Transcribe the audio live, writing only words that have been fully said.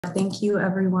Thank you,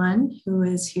 everyone who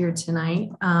is here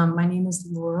tonight. My name is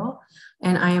Laurel,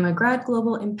 and I am a grad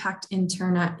global impact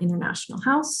intern at International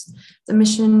House. The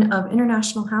mission of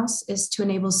International House is to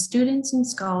enable students and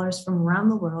scholars from around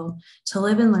the world to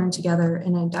live and learn together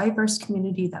in a diverse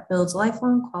community that builds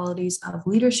lifelong qualities of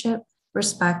leadership,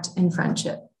 respect, and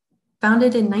friendship.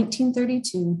 Founded in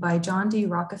 1932 by John D.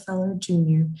 Rockefeller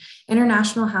Jr.,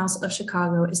 International House of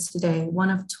Chicago is today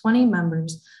one of 20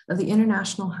 members of the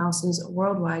International House's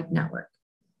worldwide network.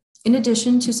 In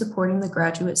addition to supporting the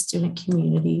graduate student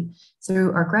community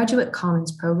through our Graduate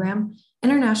Commons program,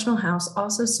 International House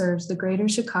also serves the greater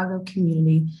Chicago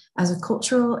community as a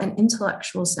cultural and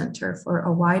intellectual center for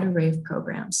a wide array of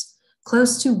programs.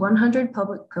 Close to 100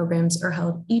 public programs are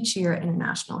held each year at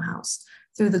International House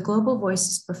through the Global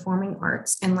Voices Performing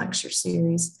Arts and Lecture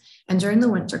Series. And during the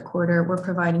winter quarter, we're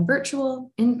providing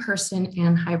virtual, in-person,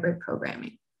 and hybrid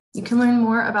programming. You can learn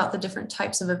more about the different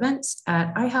types of events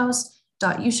at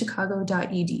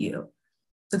ihouse.uchicago.edu.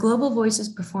 The Global Voices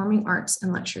Performing Arts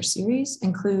and Lecture Series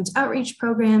includes outreach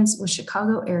programs with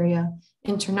Chicago area,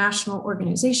 international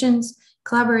organizations,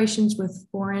 collaborations with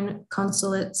foreign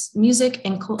consulates, music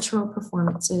and cultural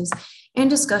performances,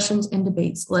 and discussions and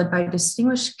debates led by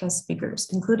distinguished guest speakers,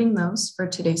 including those for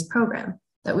today's program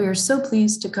that we are so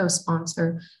pleased to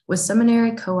co-sponsor with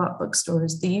Seminary Co-op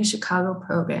Bookstores, the UChicago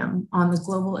Program on the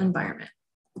global environment.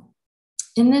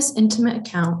 In this intimate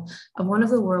account of one of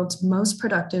the world's most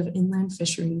productive inland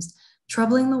fisheries,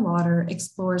 Troubling the Water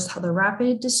explores how the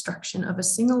rapid destruction of a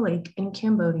single lake in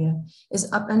Cambodia is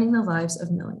upending the lives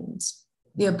of millions.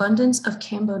 The abundance of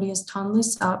Cambodia's Tonle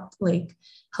Sap Lake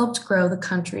helped grow the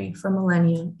country for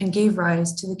millennia and gave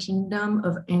rise to the Kingdom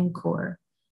of Angkor.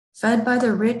 Fed by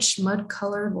the rich,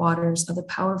 mud-colored waters of the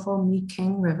powerful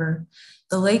Mekong River,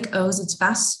 the lake owes its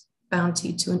vast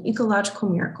bounty to an ecological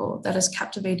miracle that has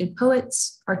captivated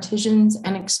poets, artisans,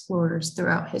 and explorers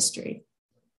throughout history.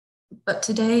 But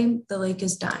today, the lake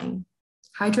is dying.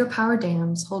 Hydropower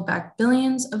dams hold back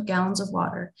billions of gallons of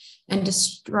water and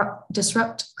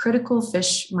disrupt critical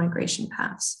fish migration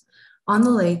paths. On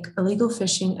the lake, illegal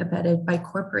fishing abetted by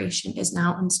corporation is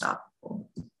now unstoppable.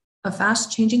 A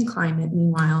fast-changing climate,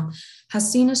 meanwhile, has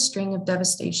seen a string of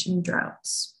devastation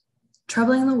droughts.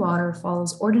 Troubling the Water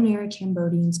follows ordinary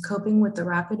Cambodians coping with the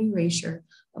rapid erasure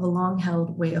of a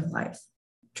long-held way of life.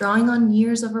 Drawing on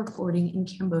years of reporting in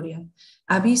Cambodia,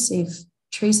 Abby Seiff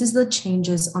traces the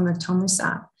changes on the Tonle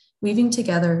Sap, weaving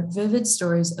together vivid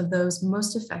stories of those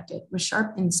most affected with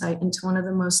sharp insight into one of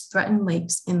the most threatened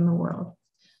lakes in the world.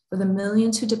 For the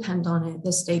millions who depend on it,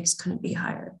 the stakes couldn't be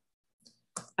higher.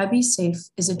 Abby Seiff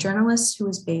is a journalist who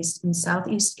was based in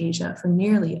Southeast Asia for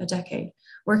nearly a decade,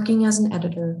 working as an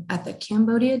editor at the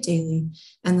Cambodia Daily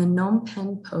and the Phnom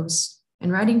Penh Post,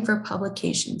 and writing for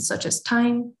publications such as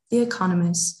Time, The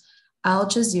Economist, Al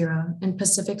Jazeera, and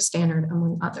Pacific Standard,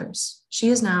 among others. She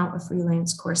is now a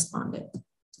freelance correspondent.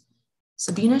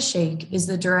 Sabina Sheikh is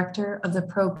the director of the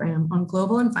program on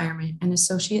global environment and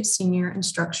associate senior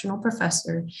instructional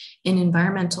professor in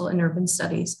environmental and urban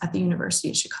studies at the University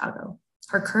of Chicago.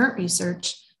 Her current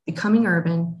research, Becoming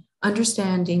Urban,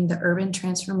 Understanding the Urban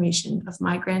Transformation of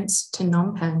Migrants to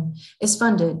Phnom Penh, is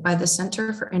funded by the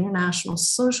Center for International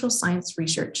Social Science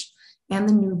Research and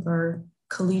the Newburgh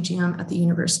Collegium at the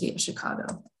University of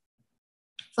Chicago.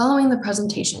 Following the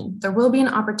presentation, there will be an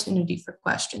opportunity for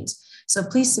questions, so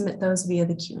please submit those via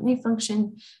the Q&A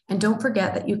function, and don't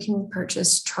forget that you can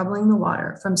purchase Troubling the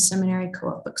Water from Seminary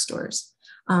Co-op Bookstores.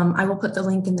 I will put the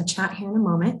link in the chat here in a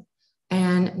moment,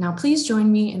 and now please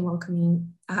join me in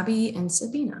welcoming Abby and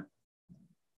Sabina.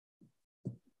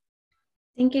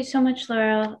 Thank you so much,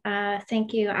 Laurel.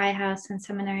 Thank you, iHouse and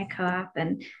Seminary Co-op,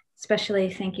 and especially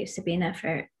thank you, Sabina,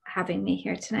 for having me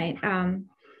here tonight.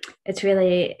 It's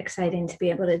really exciting to be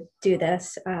able to do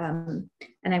this. And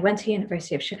I went to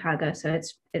University of Chicago, so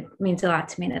it means a lot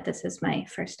to me that this is my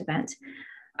first event.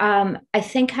 I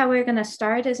think how we're going to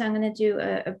start is I'm going to do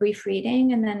a brief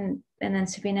reading, and then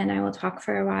Sabina and I will talk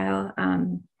for a while.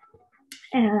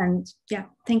 And yeah,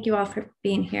 thank you all for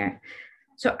being here.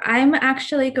 So I'm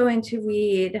actually going to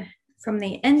read from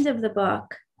the end of the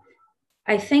book.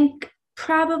 I think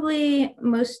probably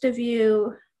most of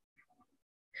you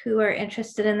who are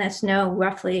interested in this know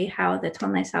roughly how the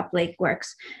Tonle Sap Lake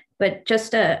works, but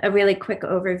just a really quick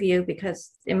overview,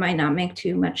 because it might not make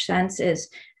too much sense, is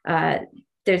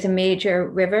there's a major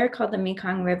river called the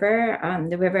Mekong River.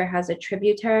 The river has a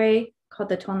tributary called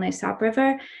the Tonle Sap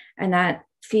River, and that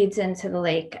feeds into the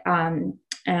lake. And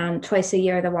twice a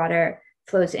year, the water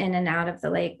flows in and out of the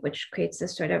lake, which creates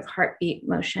this sort of heartbeat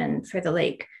motion for the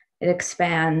lake. It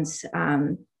expands,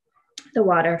 the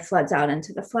water floods out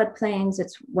into the floodplains.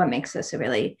 It's what makes this a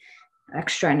really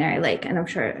extraordinary lake. And I'm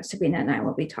sure Sabina and I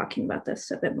will be talking about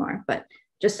this a bit more, but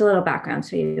just a little background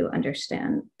so you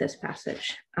understand this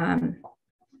passage.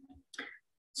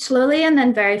 Slowly and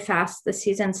then very fast, the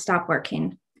seasons stop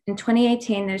working. In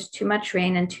 2018, there's too much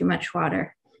rain and too much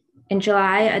water. In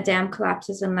July, a dam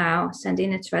collapses in Laos,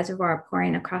 sending its reservoir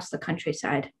pouring across the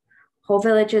countryside. Whole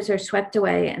villages are swept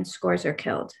away and scores are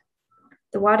killed.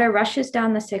 The water rushes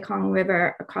down the Sekong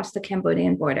River across the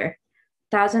Cambodian border.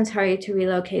 Thousands hurry to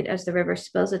relocate as the river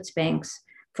spills its banks,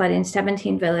 flooding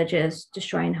 17 villages,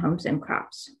 destroying homes and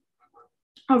crops.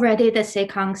 Already, the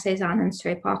Sekong, Sezan, and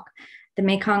Srepok, the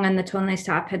Mekong, and the Tonle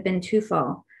Sap had been too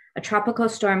full. A tropical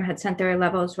storm had sent their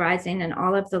levels rising, and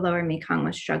all of the lower Mekong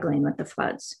was struggling with the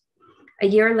floods. A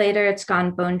year later, it's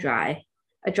gone bone dry.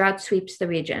 A drought sweeps the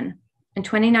region. In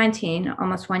 2019,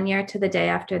 almost 1 year to the day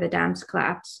after the dam's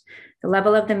collapse, the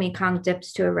level of the Mekong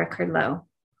dips to a record low.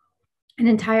 An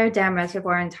entire dam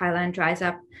reservoir in Thailand dries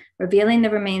up, revealing the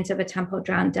remains of a temple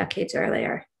drowned decades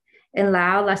earlier. In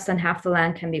Laos, less than half the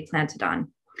land can be planted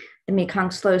on. The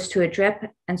Mekong slows to a drip,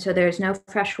 and so there is no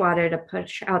fresh water to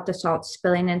push out the salt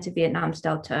spilling into Vietnam's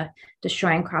delta,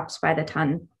 destroying crops by the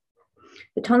ton.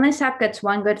 The Tonle Sap gets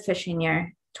one good fishing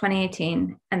year,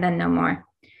 2018, and then no more.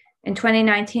 In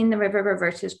 2019, the river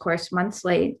reverses course months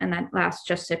late, and that lasts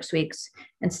just 6 weeks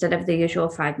instead of the usual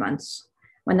 5 months.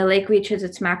 When the lake reaches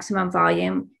its maximum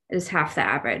volume, it is half the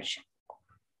average.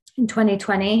 In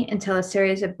 2020, until a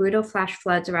series of brutal flash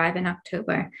floods arrive in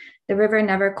October, the river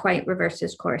never quite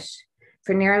reverses course.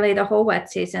 For nearly the whole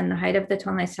wet season, the height of the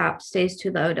Tonle Sap stays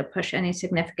too low to push any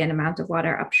significant amount of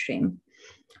water upstream.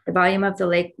 The volume of the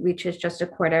lake reaches just a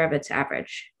quarter of its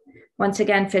average. Once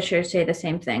again, fishers say the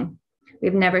same thing.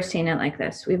 We've never seen it like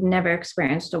this. We've never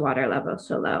experienced a water level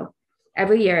so low.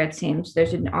 Every year, it seems,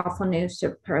 there's an awful new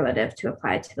superlative to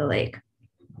apply to the lake.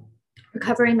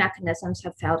 Recovery mechanisms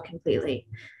have failed completely.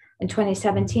 In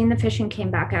 2017, the fishing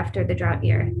came back after the drought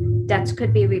year. Debts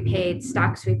could be repaid,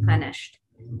 stocks replenished.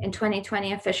 In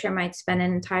 2020, a fisher might spend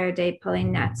an entire day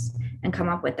pulling nets and come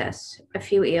up with this: a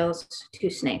few eels,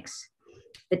 2 snakes.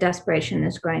 The desperation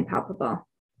is growing palpable.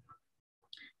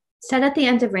 Set at the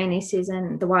end of rainy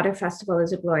season, the water festival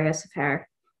is a glorious affair.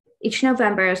 Each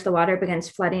November, as the water begins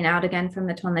flooding out again from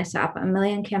the Tonle Sap, 1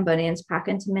 million Cambodians pack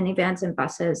into minivans and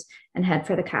buses and head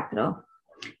for the capital.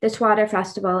 This water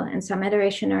festival, in some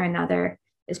iteration or another,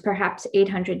 is perhaps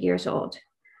 800 years old.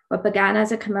 What began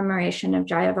as a commemoration of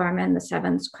Jayavarman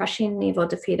VII's crushing naval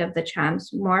defeat of the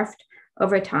Chams morphed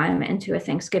over time into a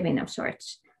Thanksgiving of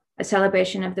sorts, a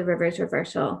celebration of the river's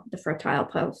reversal, the fertile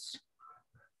pulse.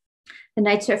 The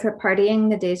nights are for partying,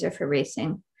 the days are for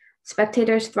racing.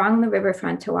 Spectators throng the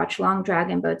riverfront to watch long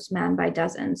dragon boats manned by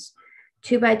dozens.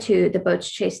 2 by 2, the boats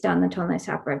chase down the Tonle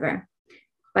Sap River.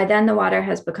 By then, the water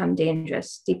has become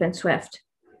dangerous, deep and swift.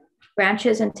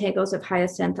 Branches and tangles of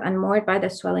hyacinth unmoored by the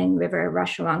swelling river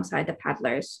rush alongside the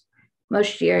paddlers.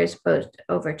 Most years, boat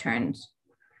overturns.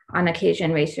 On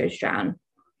occasion, racers drown.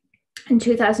 In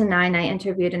 2009, I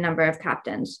interviewed a number of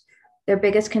captains. Their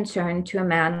biggest concern, to a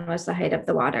man, was the height of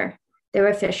the water. They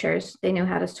were fishers. They knew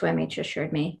how to swim, each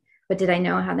assured me. But did I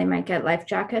know how they might get life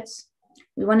jackets?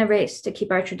 We want to race to keep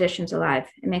our traditions alive.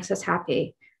 It makes us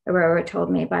happy, a rower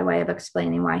told me by way of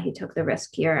explaining why he took the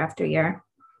risk year after year.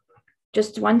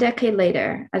 Just 1 decade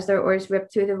later, as their oars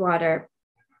rip through the water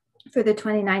for the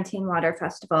 2019 Water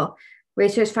Festival,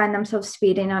 racers find themselves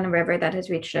speeding on a river that has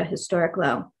reached a historic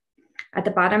low. At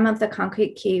the bottom of the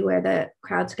concrete quay where the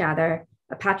crowds gather,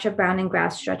 a patch of browning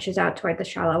grass stretches out toward the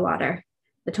shallow water.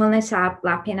 The Tonle Sap,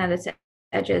 lapping at its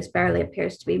edges, barely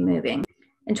appears to be moving.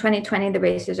 In 2020, the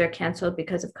races are canceled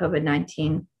because of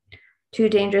COVID-19. Too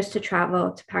dangerous to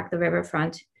travel, to pack the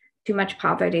riverfront, too much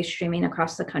poverty streaming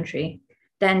across the country.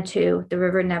 Then, too, the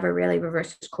river never really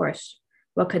reverses course.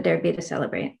 What could there be to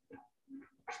celebrate?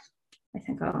 I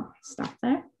think I'll stop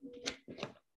there.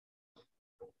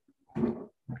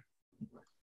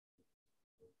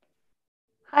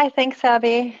 Hi, thanks,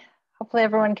 Abby. Hopefully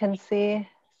everyone can see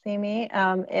me.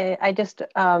 I just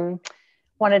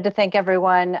wanted to thank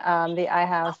everyone, the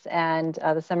iHouse and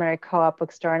the Seminary Co-op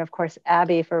Bookstore, and of course,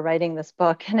 Abby for writing this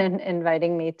book and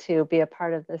inviting me to be a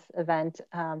part of this event.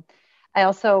 I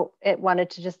also wanted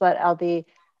to just let all the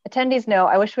attendees know,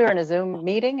 I wish we were in a Zoom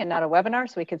meeting and not a webinar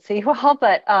so we could see you all,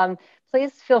 but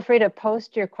please feel free to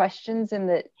post your questions in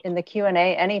the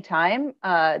Q&A anytime.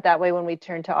 That way, when we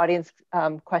turn to audience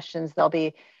questions, they'll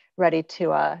be ready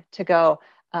to go.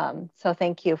 So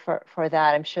thank you for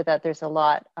that. I'm sure that there's a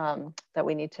lot that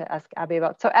we need to ask Abby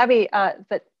about. So Abby,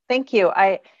 but thank you.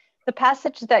 The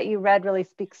passage that you read really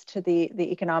speaks to the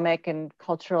economic and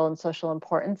cultural and social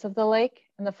importance of the lake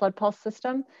and the flood pulse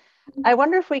system. I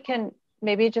wonder if we can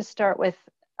maybe just start with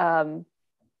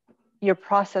your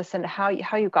process and how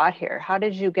you got here. How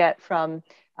did you get from,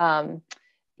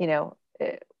 you know,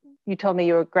 you told me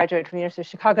you were graduated from the University of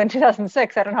Chicago in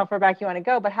 2006. I don't know how far back you want to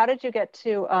go, but how did you get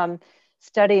to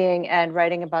studying and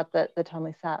writing about the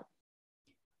Tonle Sap?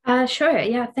 Sure.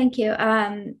 Yeah. Thank you.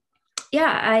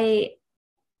 Yeah,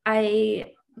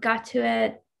 I got to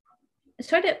it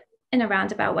sort of in a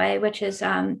roundabout way, which is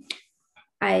after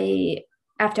I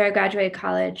graduated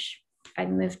college, I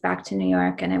moved back to New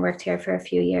York and I worked here for a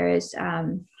few years.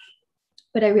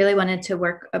 But I really wanted to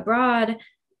work abroad,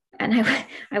 and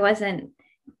I wasn't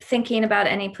thinking about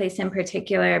any place in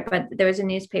particular, but there was a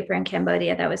newspaper in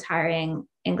Cambodia that was hiring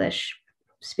English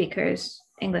speakers,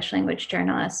 English language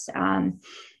journalists.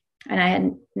 And I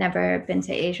had never been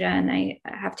to Asia, and I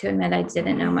have to admit I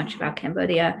didn't know much about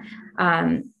Cambodia,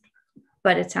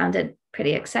 but it sounded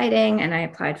pretty exciting, and I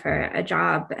applied for a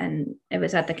job, and it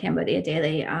was at the Cambodia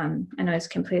Daily, and it was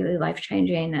completely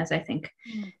life-changing, as I think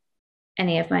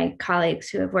any of my colleagues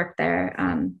who have worked there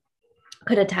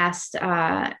could attest.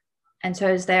 And so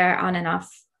I was there on and off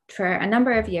for a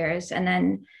number of years, and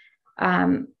then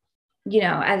you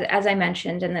know, as I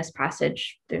mentioned in this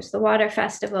passage, there's the water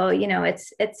festival. You know,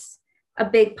 it's a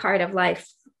big part of life.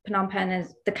 Phnom Penh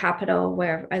is the capital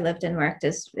where I lived and worked,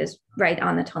 is right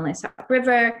on the Tonle Sap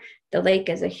River. The lake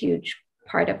is a huge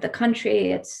part of the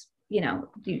country. It's, you know,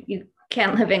 you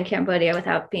can't live in Cambodia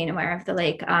without being aware of the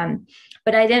lake.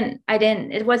 But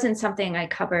it wasn't something I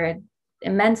covered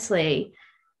immensely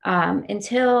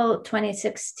until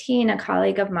 2016. A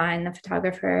colleague of mine, the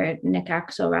photographer Nick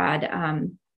Axelrod,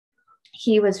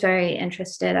 he was very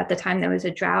interested. At the time, there was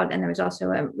a drought, and there was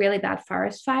also a really bad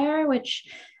forest fire, which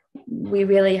we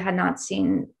really had not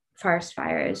seen forest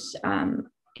fires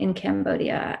in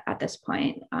Cambodia at this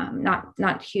point,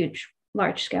 not huge,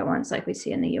 large-scale ones like we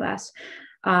see in the US.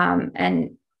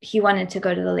 And he wanted to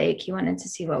go to the lake. He wanted to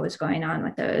see what was going on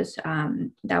with those.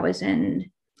 That was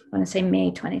in, I want to say,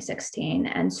 May 2016.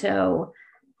 And so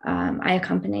I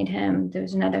accompanied him. There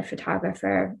was another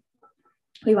photographer.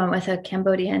 We went with a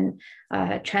Cambodian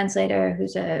translator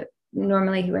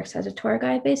normally he works as a tour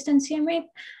guide based in Siem Reap.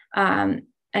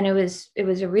 And it was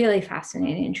a really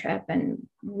fascinating trip, and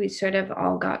we sort of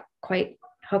all got quite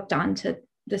hooked onto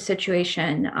the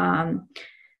situation. And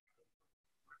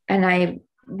I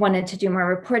wanted to do more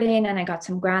reporting, and I got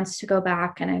some grants to go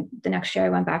back. And the next year I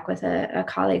went back with a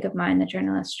colleague of mine, the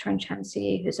journalist Trun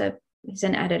Chamsi, he's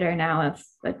an editor now of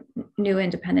a new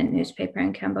independent newspaper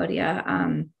in Cambodia.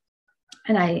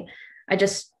 And I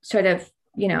just sort of,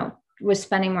 you know, was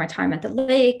spending more time at the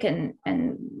lake and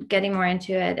getting more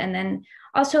into it. And then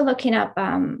also looking up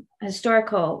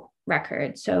historical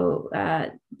records. So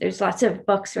there's lots of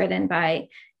books written by,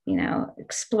 you know,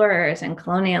 explorers and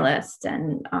colonialists,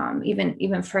 and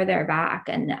even further back.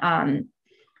 And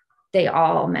they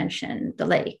all mention the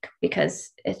lake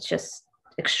because it's just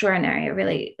extraordinary. It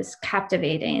really is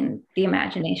captivating the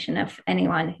imagination of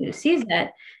anyone who sees it.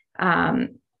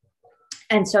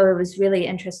 And so it was really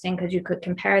interesting because you could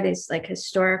compare these like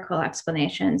historical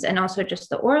explanations and also just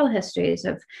the oral histories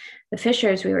of the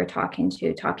fishers we were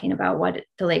talking about what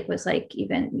the lake was like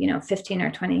even, you know, 15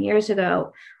 or 20 years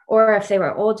ago, or if they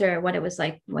were older, what it was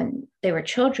like when they were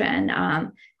children.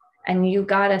 And you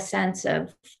got a sense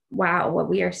of, wow, what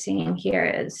we are seeing here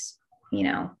is, you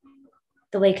know,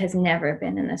 the lake has never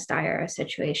been in this dire a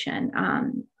situation.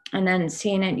 And then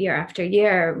seeing it year after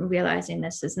year, realizing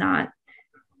this is not,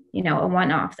 you know, a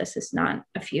one-off. This is not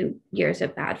a few years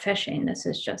of bad fishing. This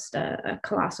is just a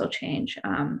colossal change.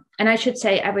 And I should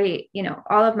say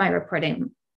all of my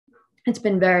reporting, it's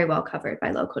been very well covered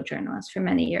by local journalists for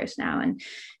many years now. And,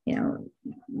 you know,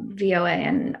 VOA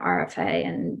and RFA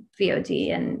and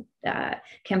VOD and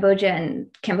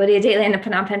Cambodia Daily and the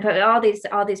Phnom Penh,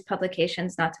 all these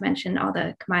publications, not to mention all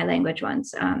the Khmer language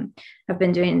ones, have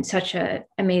been doing such an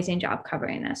amazing job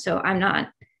covering this. So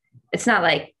it's not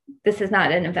like, this is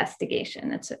not an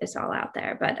investigation. It's all out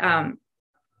there. But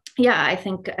yeah, I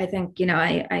think, you know,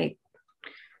 I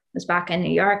was back in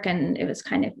New York and it was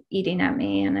kind of eating at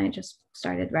me, and I just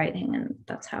started writing, and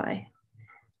that's how a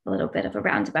little bit of a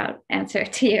roundabout answer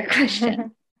to your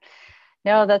question.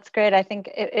 No, that's great. I think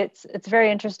it's very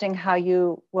interesting how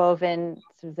you wove in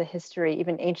sort of the history,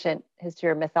 even ancient history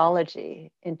or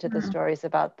mythology, into the stories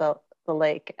about the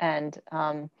lake. And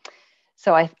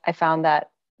so I found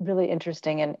that really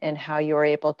interesting in how you were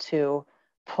able to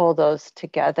pull those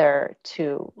together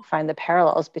to find the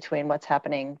parallels between what's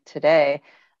happening today.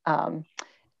 I'm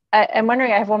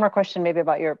wondering, I have one more question maybe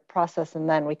about your process, and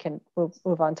then we can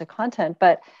move on to content.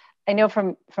 But I know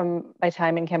from my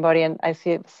time in Cambodia, and I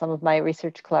see some of my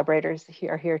research collaborators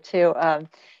are here too,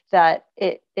 that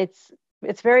it's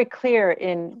it's very clear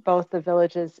in both the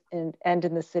villages and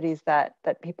in the cities that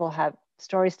people have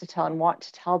stories to tell and want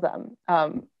to tell them.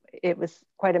 It was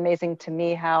quite amazing to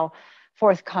me how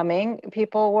forthcoming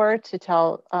people were to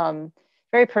tell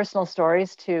very personal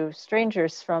stories to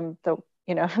strangers from the,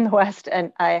 from the West.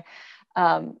 And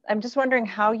I'm just wondering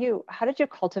how did you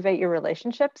cultivate your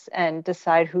relationships and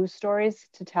decide whose stories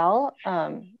to tell?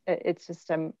 It's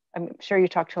just, I'm sure you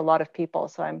talked to a lot of people,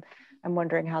 so I'm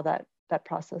wondering how that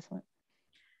process went.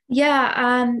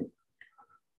 Yeah,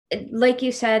 like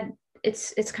you said,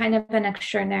 it's kind of an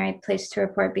extraordinary place to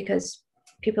report because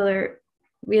people are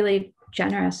really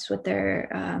generous with their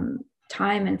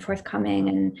time and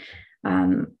forthcoming,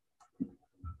 and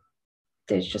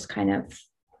there's just kind of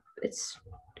it's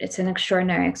an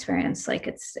extraordinary experience. Like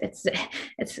it's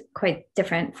quite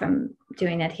different from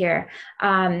doing it here.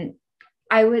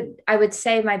 I would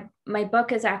say my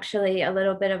book is actually a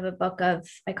little bit of a book of,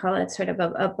 I call it sort of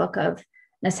a book of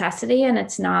necessity, and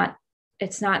it's not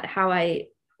how I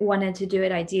wanted to do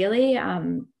it ideally.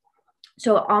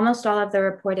 So almost all of the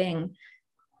reporting,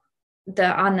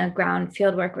 the on the ground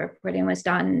fieldwork reporting, was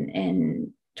done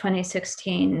in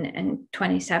 2016 and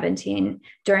 2017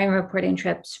 during reporting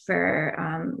trips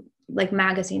for like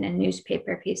magazine and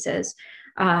newspaper pieces.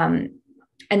 And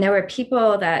there were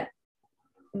people that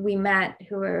we met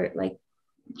who were like,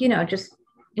 just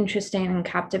interesting and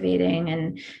captivating.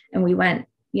 And we went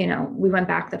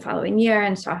back the following year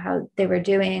and saw how they were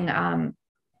doing.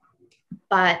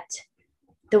 But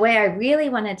the way I really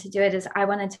wanted to do it is I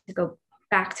wanted to go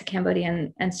back to Cambodia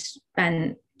and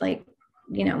spend like,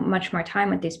 much more time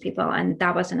with these people. And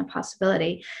that wasn't a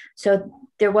possibility. So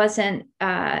there wasn't,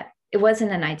 it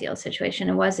wasn't an ideal situation.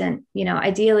 It wasn't,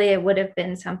 ideally it would have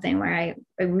been something where I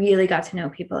really got to know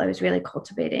people. I was really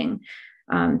cultivating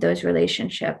those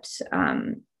relationships.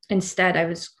 Instead, I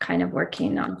was kind of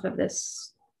working off of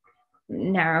this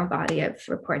narrow body of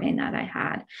reporting that I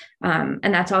had.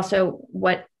 And that's also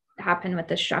what happened with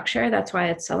the structure. That's why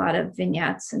it's a lot of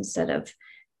vignettes instead of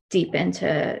deep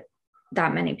into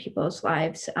that many people's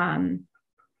lives.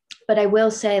 But I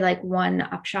will say, like, one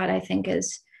upshot I think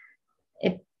is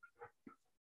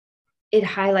it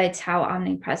highlights how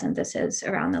omnipresent this is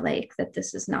around the lake, that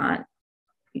this is not,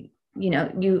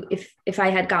 if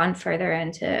I had gone further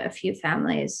into a few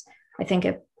families, I think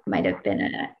it might have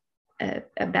been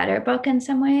a better book in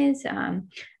some ways.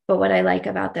 But what I like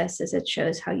about this is it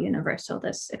shows how universal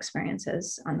this experience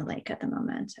is on the lake at the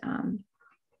moment.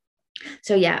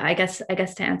 So yeah, I guess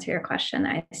to answer your question,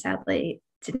 I sadly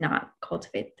did not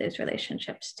cultivate those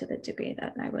relationships to the degree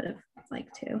that I would have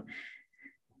liked to.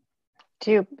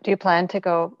 Do you plan to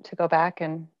go back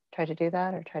and try to do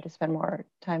that, or try to spend more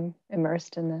time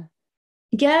immersed in the?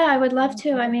 Yeah, I would love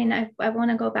to. I mean, I want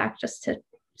to go back just to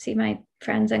see my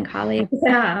friends and colleagues.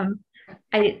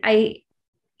 I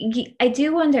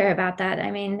do wonder about that.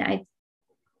 I mean, I'd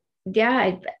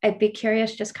be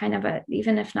curious, just kind of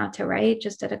even if not to write,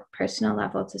 just at a personal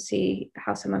level, to see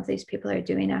how some of these people are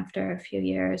doing after a few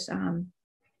years. A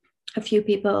few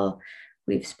people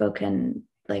we've spoken,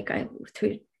 like I've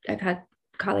had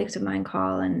colleagues of mine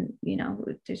call, and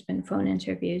there's been phone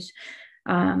interviews.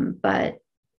 But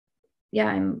yeah,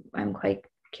 I'm quite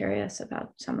curious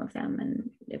about some of them, and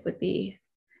it would be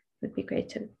great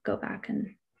to go back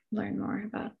and learn more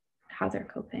about how they're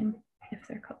coping, if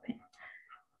they're coping.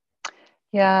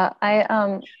 Yeah,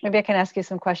 maybe I can ask you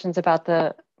some questions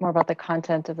more about the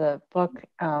content of the book.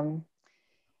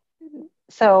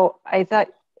 So I thought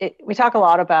we talk a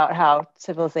lot about how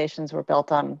civilizations were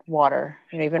built on water.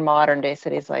 Even modern day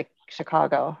cities like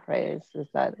Chicago, right? Is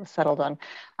that was settled on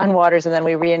waters, and then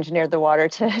we re-engineered the water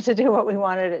to do what we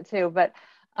wanted it to. But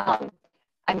I'm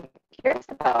curious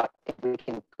about if we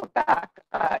can go back.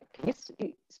 Can you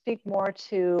speak more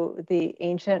to the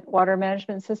ancient water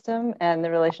management system and the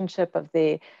relationship of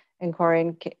the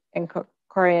Angkorean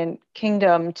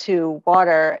kingdom to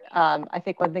water? I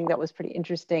think one thing that was pretty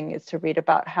interesting is to read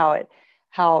about how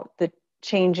the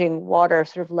changing water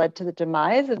sort of led to the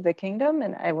demise of the kingdom.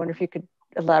 And I wonder if you could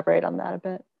elaborate on that a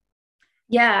bit.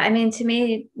 Yeah, I mean, to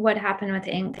me, what happened with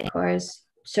Angkor is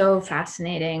so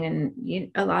fascinating, and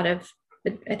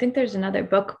I think there's another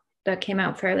book that came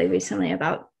out fairly recently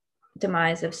about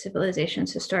demise of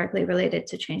civilizations historically related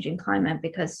to changing climate,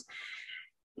 because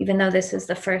even though this is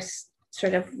the first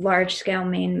sort of large-scale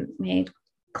man-made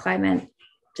climate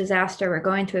disaster we're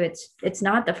going through, it's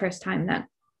not the first time that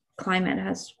climate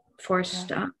has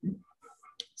forced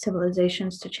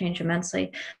civilizations to change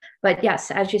immensely. But yes,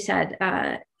 as you said,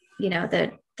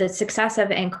 the success of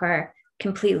Angkor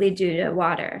completely due to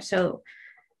water. So,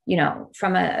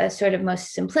 from a sort of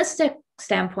most simplistic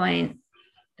standpoint,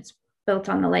 it's built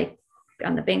on the lake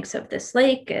on the banks of this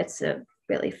lake. It's a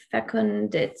really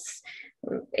fecund. It's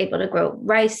able to grow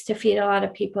rice to feed a lot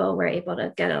of people. We're able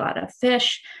to get a lot of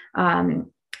fish.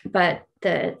 But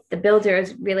the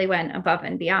builders really went above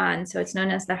and beyond. So it's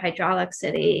known as the hydraulic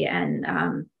city.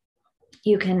 And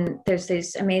there's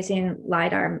these amazing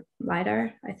LiDAR,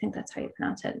 I think that's how you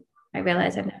pronounce it. I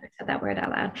realize I've never said that word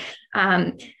out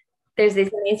loud. There's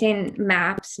these amazing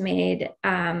maps made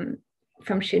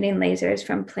from shooting lasers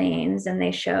from planes, and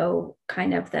they show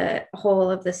kind of the whole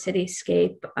of the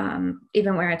cityscape,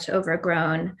 even where it's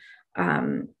overgrown.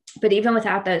 But even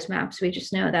without those maps, we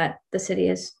just know that the city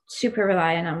is super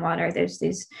reliant on water. There's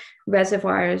these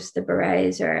reservoirs, the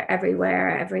berets are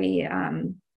everywhere.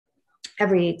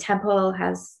 Every temple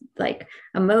has like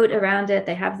a moat around it.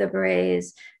 They have the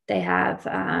berets. They have,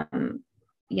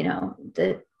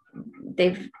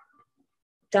 they've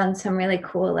done some really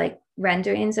cool like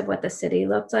renderings of what the city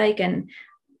looked like. And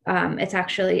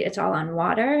it's all on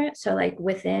water. So like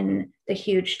within the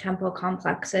huge temple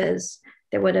complexes,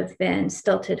 there would have been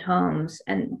stilted homes,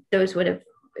 and it would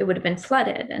have been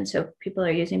flooded. And so people are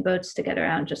using boats to get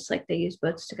around, just like they use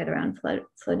boats to get around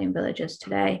floating villages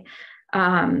today.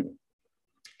 And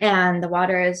the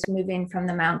water is moving from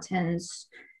the mountains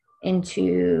down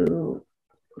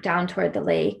toward the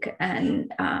lake.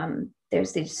 And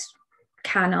there's these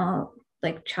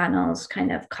channels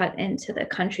kind of cut into the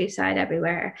countryside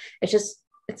everywhere. It's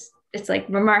like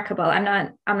remarkable. I'm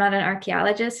not an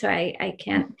archaeologist, so I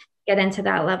can't get into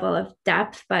that level of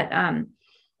depth, but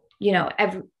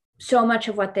so much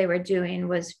of what they were doing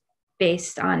was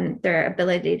based on their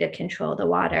ability to control the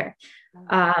water.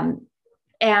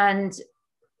 And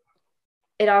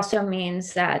it also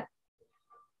means that,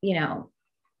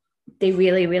 they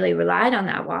really, really relied on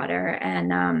that water.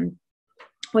 And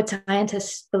what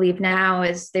scientists believe now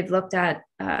is they've looked at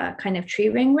kind of tree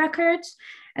ring records,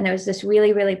 and there was this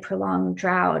really, really prolonged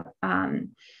drought.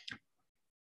 And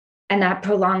that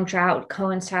prolonged drought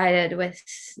coincided with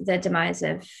the demise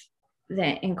of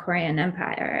the Korean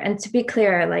Empire. And to be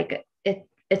clear, like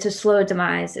it's a slow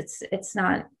demise. It's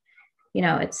not,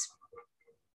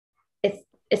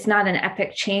 it's not an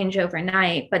epic change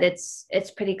overnight, but it's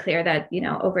pretty clear that,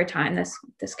 over time,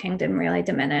 this kingdom really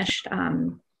diminished.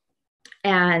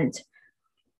 And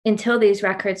until these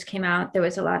records came out, there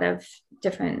was a lot of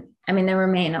there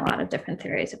remain a lot of different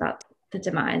theories about the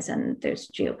demise, and there's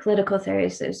geopolitical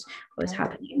theories, there's what was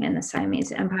happening in the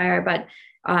Siamese Empire. But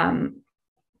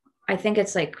I think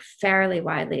it's like fairly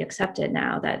widely accepted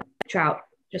now that drought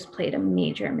just played a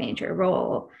major, major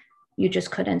role. You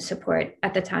just couldn't support,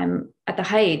 at the time, at the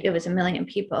height, it was 1 million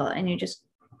people, and you just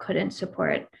couldn't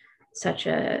support such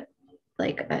a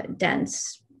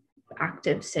dense,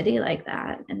 active city like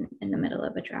that in the middle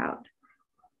of a drought.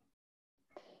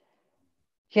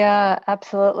 Yeah,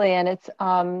 absolutely. And it's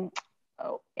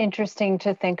interesting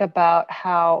to think about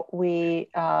how we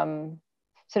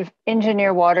sort of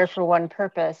engineer water for one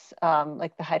purpose,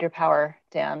 like the hydropower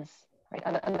dams, right,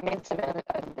 on the main side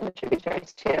and the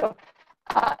tributaries too.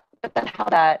 But then how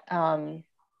that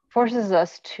forces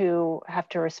us to have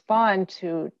to respond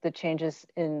to the changes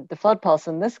in the flood pulse,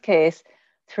 in this case,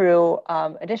 through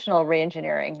additional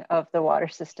reengineering of the water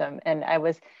system. And I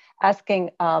was asking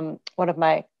one of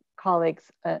my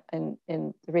colleagues in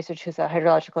the research who's a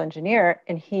hydrological engineer,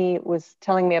 and he was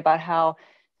telling me about how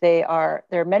there are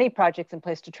many projects in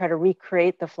place to try to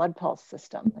recreate the flood pulse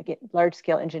system, like large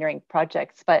scale engineering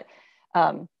projects. But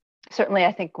certainly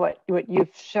I think what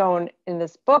you've shown in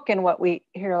this book and what we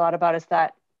hear a lot about is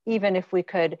that even if we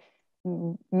could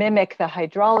mimic the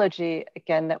hydrology,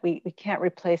 again, that we can't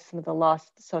replace some of the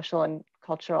lost social and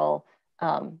cultural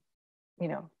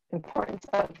importance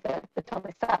of the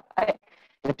Tonle Sap,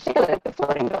 in particular the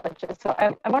floating villages. So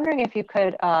I'm wondering if you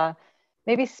could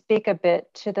maybe speak a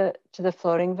bit to the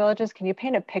floating villages. Can you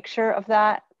paint a picture of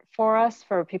that for us,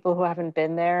 for people who haven't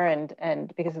been there,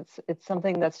 and because it's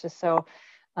something that's just so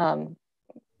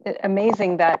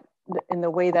amazing that in the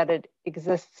way that it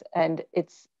exists, and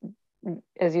it's,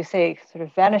 as you say, sort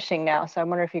of vanishing now. So I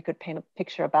wonder if you could paint a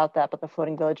picture about that, about the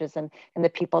floating villages and the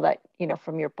people that,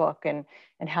 from your book, and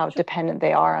how dependent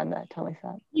they are on the Tonle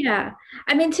Sap. Yeah,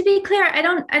 I mean, to be clear, I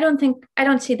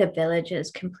don't see the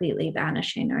villages completely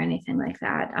vanishing or anything like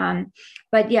that.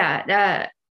 But yeah,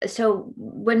 so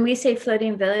when we say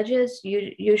floating villages,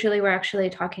 usually we're actually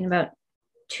talking about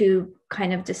two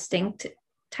kind of distinct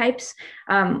types.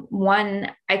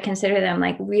 One, I consider them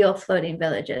like real floating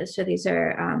villages. So these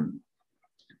are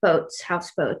boats,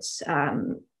 houseboats,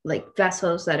 like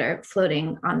vessels that are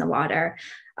floating on the water.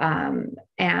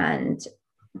 And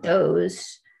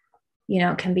those,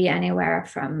 can be anywhere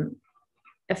from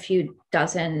a few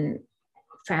dozen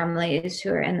families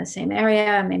who are in the same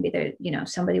area. Maybe there,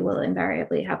 somebody will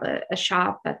invariably have a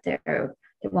shop, but there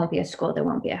won't be a school, there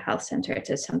won't be a health center,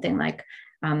 to something like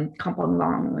Kampong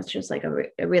Long, which is like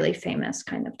a really famous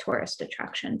kind of tourist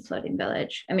attraction, floating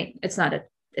village. I mean, it's a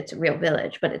real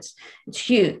village, but it's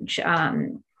huge.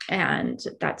 And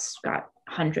that's got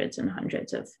hundreds and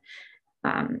hundreds of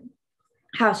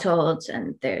households,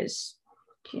 and there's,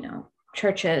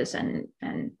 churches and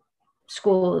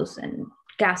schools and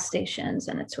gas stations,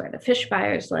 and it's where the fish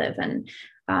buyers live. And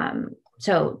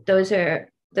so those are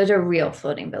real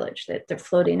floating village, that they're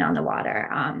floating on the water.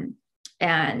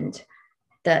 And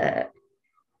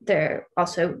they're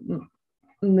also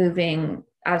moving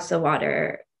as the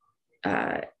water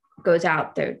goes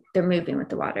out. They're moving with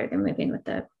the water. They're moving with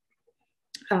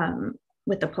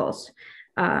the pulse.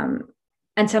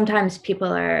 And sometimes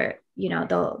people are,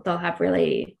 they'll have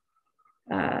really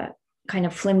kind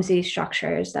of flimsy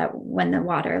structures that when the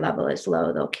water level is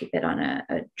low, they'll keep it on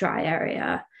a dry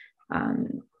area,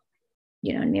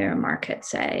 near a market,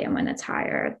 say, and when it's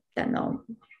higher, then they'll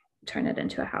turn it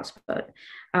into a houseboat.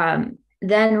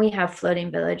 Then we have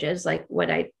floating villages, like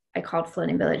what I called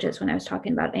floating villages when I was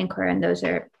talking about Angkor, and those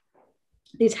are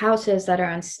these houses that are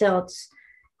on stilts.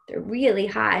 They're really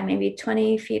high, maybe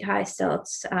 20 feet high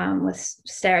stilts, with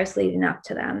stairs leading up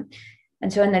to them.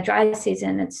 And so in the dry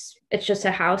season, it's just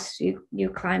a house. You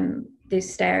climb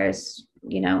these stairs,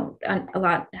 a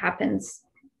lot happens,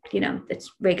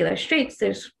 it's regular streets.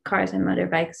 There's cars and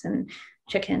motorbikes and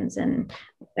chickens and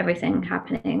everything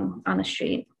happening on the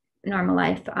street, normal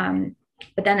life.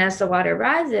 But then as the water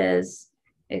rises,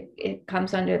 it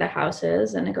comes under the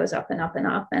houses, and it goes up and up and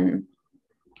up, and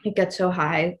it gets so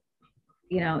high,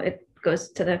 it goes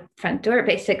to the front door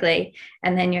basically,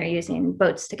 and then you're using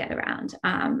boats to get around.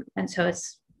 And so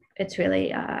it's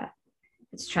really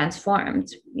it's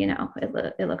transformed.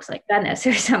 It looks like Venice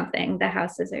or something. The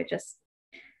houses are just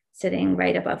sitting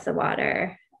right above the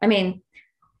water. I mean,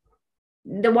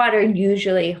 the water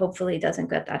usually, hopefully, doesn't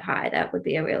get that high. That would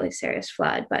be a really serious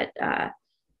flood. But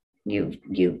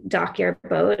you dock your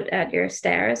boat at your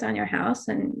stairs on your house,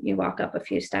 and you walk up a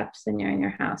few steps, and you're in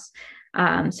your house.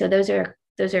 So those are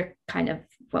kind of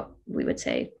what we would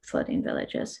say floating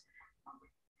villages.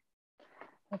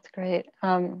 That's great.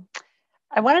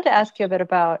 I wanted to ask you a bit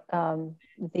about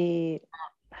the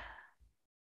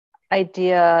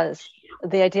idea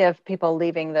of people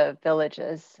leaving the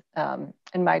villages and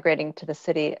migrating to the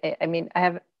city. I mean, I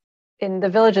have in the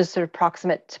villages sort of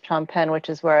proximate to Phnom Penh, which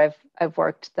is where I've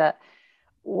worked, that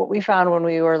what we found when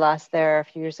we were last there a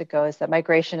few years ago is that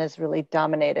migration has really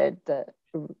dominated the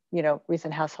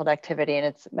recent household activity, and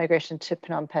it's migration to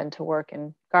Phnom Penh to work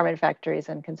in garment factories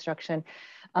and construction.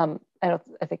 I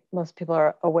think most people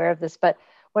are aware of this, but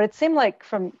what it seemed like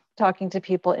from talking to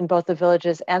people in both the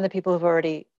villages and the people who've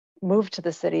already moved to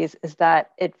the cities is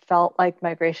that it felt like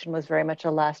migration was very much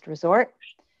a last resort,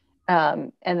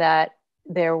 and that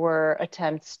there were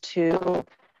attempts to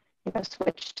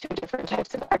switch to different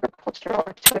types of agriculture,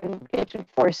 or to engage in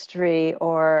forestry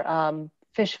or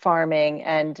fish farming.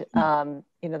 And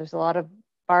there's a lot of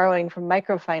borrowing from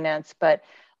microfinance, but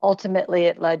ultimately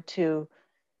it led to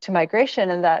migration.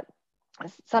 And that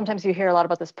sometimes you hear a lot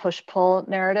about this push-pull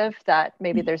narrative, that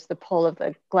maybe there's the pull of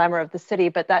the glamour of the city,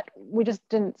 but that we just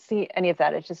didn't see any of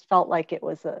that. It just felt like it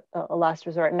was a last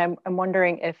resort. And I'm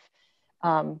wondering if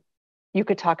you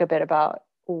could talk a bit about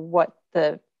what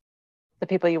the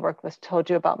people you work with told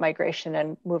you about migration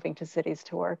and moving to cities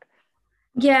to work.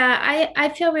 Yeah, I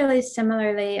feel really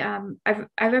similarly. I've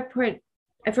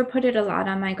reported a lot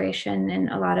on migration in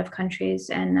a lot of countries,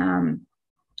 and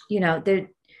there,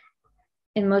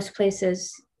 in most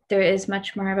places there is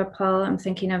much more of a pull. I'm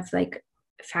thinking of like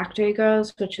Factory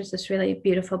Girls, which is this really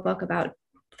beautiful book about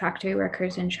factory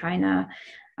workers in China,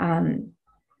 and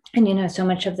so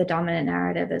much of the dominant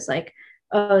narrative is like,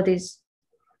 oh, these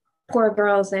poor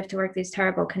girls, they have to work these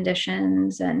terrible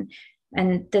conditions, and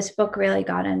this book really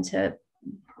got into,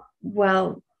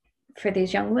 well, for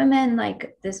these young women,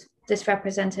 like this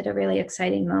represented a really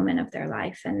exciting moment of their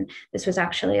life, and this was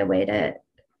actually a way to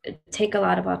take a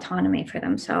lot of autonomy for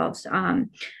themselves. And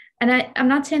I'm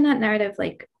not saying that narrative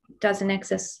like doesn't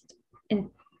exist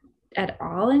at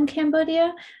all in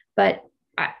Cambodia, but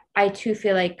I too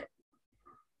feel like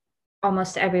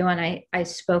almost everyone I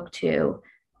spoke to,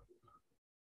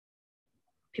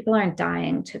 people aren't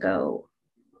dying to go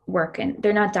work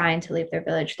they're not dying to leave their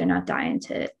village. They're not dying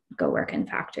to go work in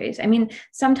factories. I mean,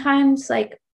 sometimes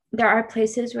like there are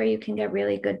places where you can get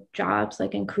really good jobs,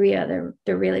 like in Korea,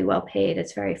 they're really well paid.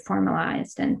 It's very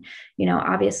formalized. And,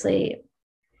 obviously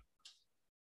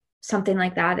something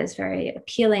like that is very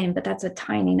appealing, but that's a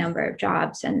tiny number of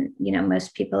jobs. And,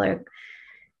 most people are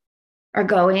are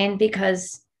going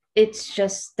because it's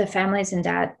just the families in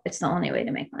debt. It's the only way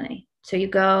to make money. So you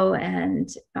go and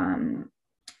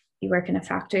you work in a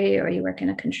factory or you work in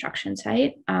a construction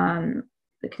site.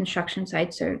 The construction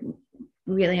sites are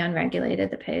really unregulated.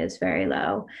 The pay is very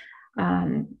low.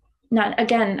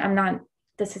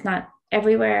 This is not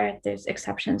everywhere. There's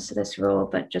exceptions to this rule,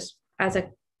 but just I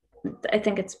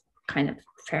think it's kind of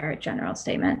fair general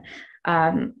statement.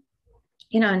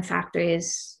 In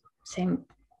factories, same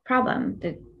problem.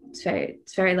 It's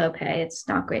very low pay. It's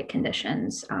not great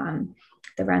conditions.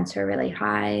 The rents are really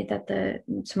high.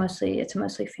 It's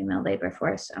mostly female labor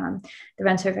force. The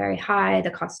rents are very high.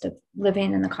 The cost of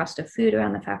living and the cost of food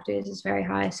around the factories is very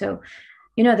high. So,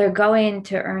 they're going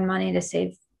to earn money to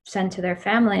send to their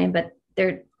family, but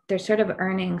they're sort of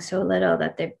earning so little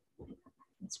that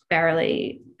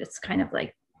it's kind of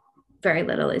like very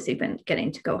little is even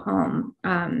getting to go home.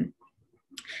 And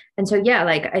so, yeah,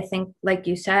 I think, like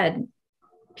you said,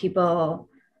 people,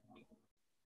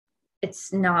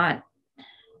 it's not,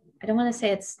 I don't want to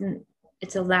say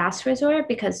it's a last resort,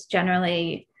 because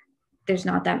generally there's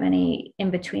not that many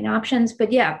in between options,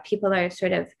 but yeah, people are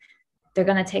they're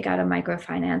going to take out a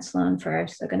microfinance loan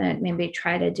first. They're going to maybe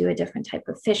try to do a different type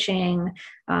of fishing.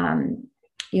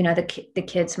 The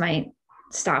kids might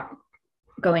stop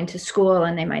going to school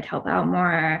and they might help out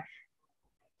more.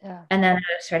 Yeah. And then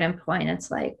at a certain point, it's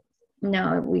like,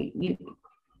 no,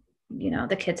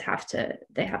 the kids have to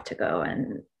go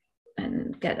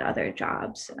and get other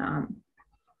jobs.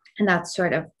 And that's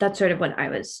sort of what I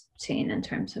was seeing in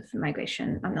terms of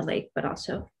migration on the lake, but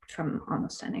also from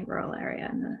almost any rural area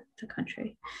in the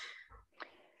country.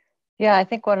 Yeah, I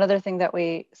think one other thing that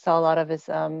we saw a lot of is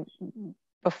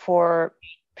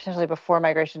potentially before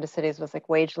migration to cities was like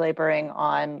wage laboring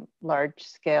on large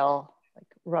scale, like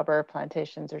rubber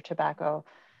plantations or tobacco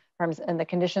farms, and the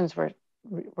conditions were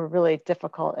really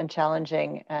difficult and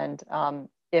challenging. And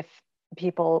if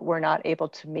people were not able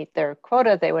to meet their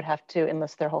quota, they would have to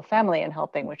enlist their whole family in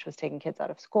helping, which was taking kids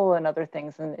out of school and other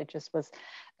things. And it just was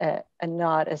a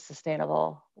not as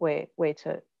sustainable way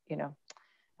to,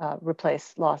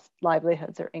 replace lost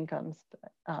livelihoods or incomes.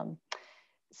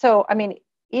 So, I mean,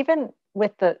 even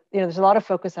with there's a lot of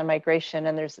focus on migration,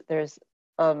 and there's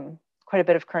quite a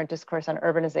bit of current discourse on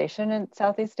urbanization in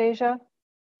Southeast Asia.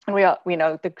 And we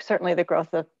know certainly the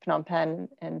growth of Phnom Penh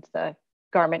and the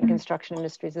garment and construction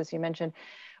industries, as you mentioned.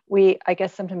 We, I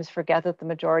guess, sometimes forget that the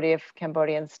majority of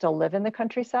Cambodians still live in the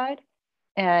countryside,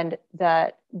 and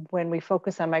that when we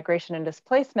focus on migration and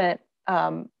displacement,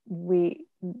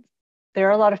 there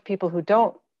are a lot of people who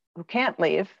can't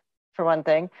leave, for one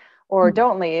thing, or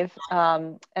don't leave,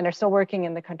 and are still working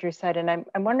in the countryside. And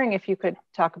I'm wondering if you could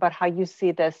talk about how you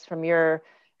see this from your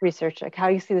research, like how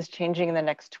you see this changing in the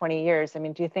next 20 years. I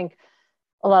mean, do you think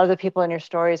a lot of the people in your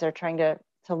stories are trying to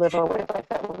live a way like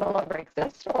that will no longer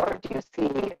exist, or do you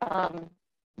see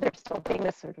there still being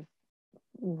this sort of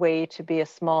way to be a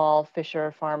small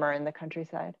fisher farmer in the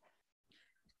countryside?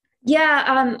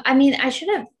 Yeah, I mean, I should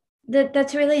have.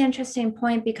 That's a really interesting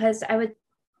point, because I would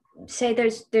say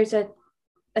there's a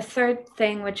third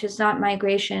thing, which is not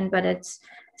migration, but it's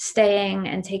staying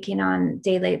and taking on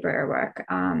day labor work.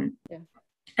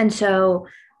 And so,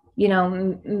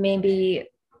 maybe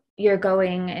you're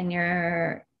going and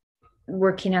you're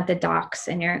working at the docks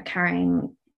and you're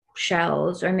carrying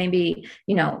shells, or maybe,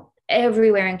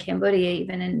 everywhere in Cambodia,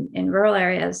 even in rural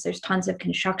areas, there's tons of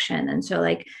construction. And so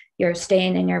you're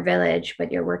staying in your village,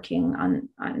 but you're working on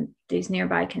these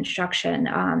nearby construction.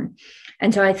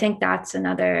 And so I think that's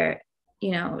another,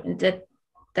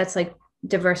 that's like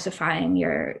diversifying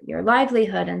your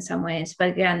livelihood in some ways. But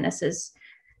again, this is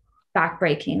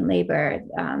backbreaking labor.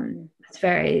 It's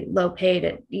very low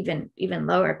paid, even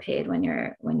lower paid when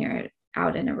you're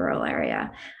out in a rural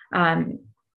area.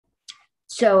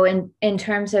 So in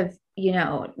terms of,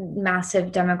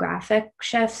 massive demographic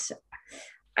shifts,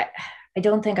 I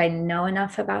don't think I know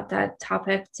enough about that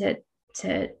topic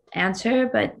to answer,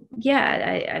 but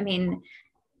yeah, I mean,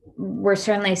 we're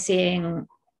certainly seeing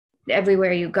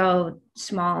everywhere you go,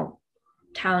 small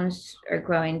towns are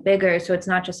growing bigger. So it's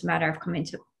not just a matter of coming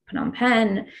to Phnom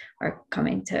Penh or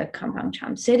coming to Kampong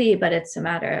Cham City, but it's a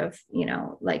matter of,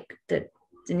 the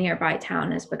nearby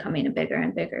town is becoming a bigger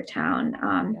and bigger town.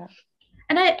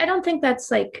 And I don't think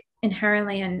that's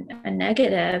inherently a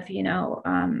negative.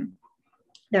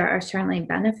 There are certainly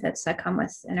benefits that come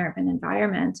with an urban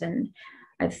environment, and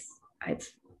I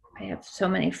have so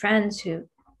many friends who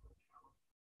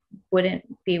wouldn't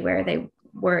be where they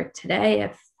were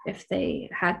today if they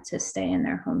had to stay in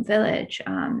their home village.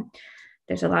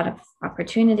 There's a lot of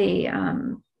opportunity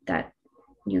that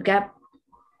you get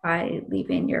by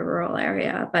leaving your rural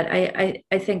area, but I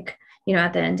think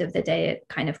at the end of the day, it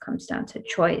kind of comes down to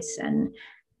choice. And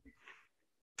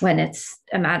when it's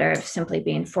a matter of simply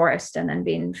being forced and then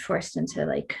being forced into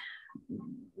like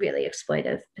really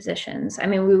exploitive positions. I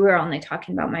mean, we were only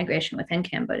talking about migration within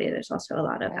Cambodia. There's also a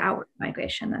lot of outward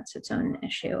migration. That's its own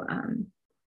issue.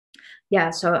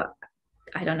 So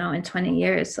I don't know, in 20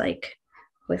 years, like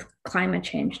with climate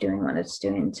change doing what it's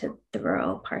doing to the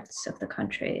rural parts of the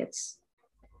country, it's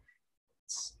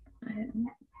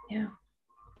yeah.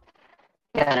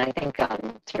 Yeah, and I think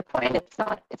to your point, it's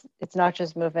not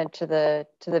just movement to the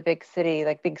big city.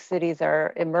 Like big cities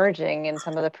are emerging in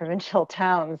some of the provincial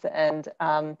towns, and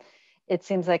it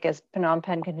seems like as Phnom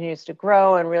Penh continues to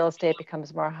grow and real estate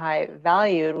becomes more high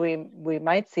valued, we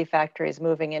might see factories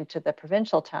moving into the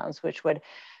provincial towns, which would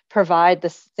provide the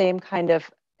same kind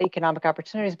of economic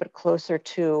opportunities, but closer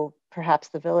to perhaps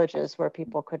the villages where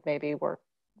people could maybe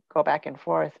go back and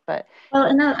forth. But well,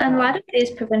 in a lot of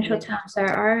these provincial towns,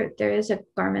 there is a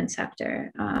garment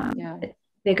sector. It's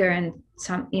bigger in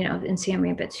some, in Siem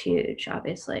Reap it's huge,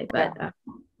 obviously, but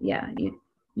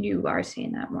you are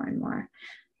seeing that more and more.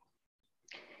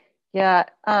 Yeah.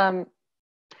 So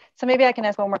maybe I can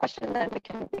ask one more question, and then we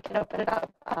can open it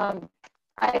up.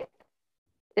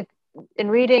 In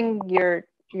reading your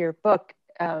book,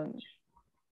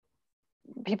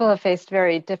 people have faced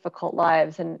very difficult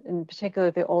lives, and in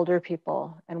particular the older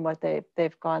people and what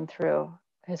they've gone through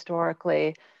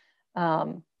historically,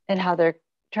 and how they're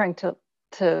trying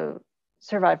to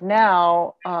survive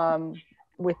now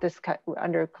with this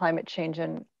under climate change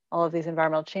and all of these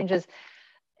environmental changes.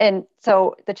 And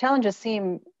so the challenges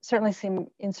certainly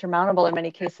seem insurmountable in many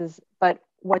cases, but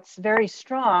what's very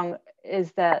strong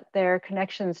is that their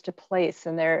connections to place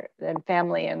and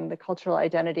family and the cultural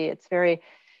identity, it's very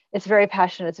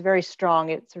passionate, it's very strong,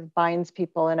 it sort of binds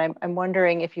people. And I'm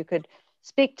wondering if you could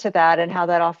speak to that and how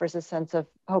that offers a sense of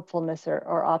hopefulness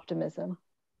or optimism.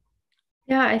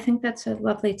 Yeah, I think that's a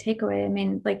lovely takeaway. I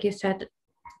mean, like you said,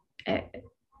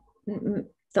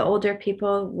 the older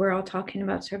people, we're all talking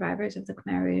about survivors of the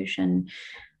Khmer Rouge, and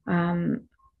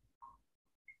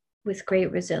with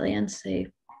great resilience, they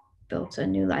built a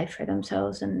new life for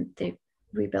themselves, and they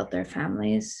rebuilt their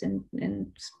families in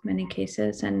many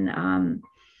cases. And I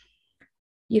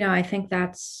think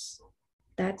that's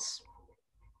that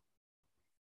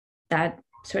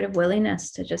sort of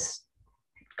willingness to just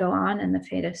go on in the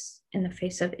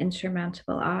face of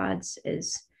insurmountable odds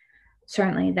is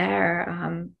certainly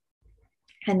there,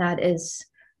 and that is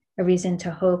a reason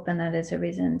to hope, and that is a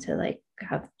reason to like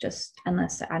have just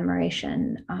endless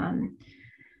admiration.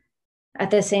 At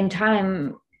the same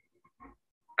time,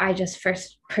 I just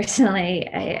personally,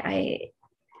 I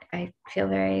feel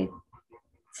very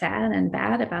sad and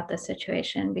bad about the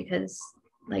situation, because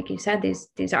like you said,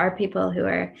 these are people who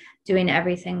are doing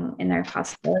everything in their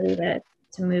possibility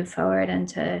to move forward and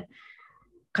to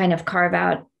kind of carve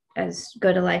out as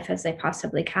good a life as they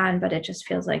possibly can. But it just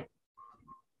feels like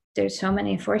there's so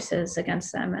many forces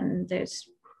against them, and there's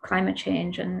climate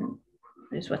change, and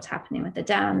there's what's happening with the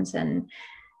dams, and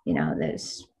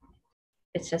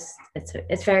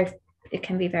it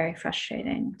can be very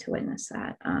frustrating to witness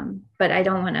that. But I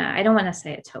don't want to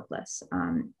say it's hopeless.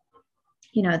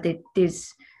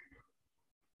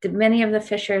 Many of the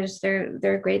fishers,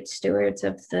 they're great stewards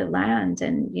of the land,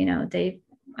 and they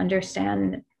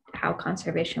understand how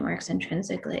conservation works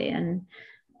intrinsically. And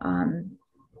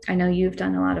I know you've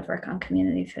done a lot of work on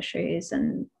community fisheries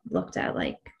and looked at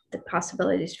like the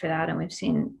possibilities for that, and we've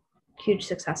seen huge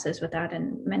successes with that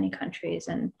in many countries.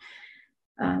 And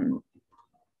and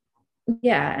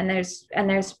there's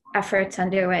efforts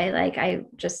underway. Like I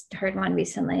just heard one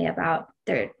recently about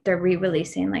they're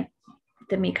re-releasing like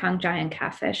the Mekong giant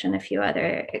catfish and a few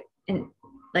other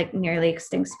like nearly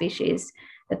extinct species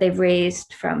that they've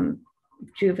raised from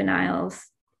juveniles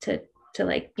to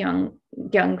like young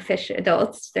fish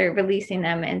adults. They're releasing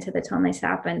them into the Tonle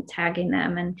Sap and tagging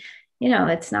them, and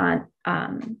it's not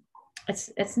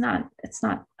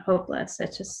hopeless.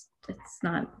 It's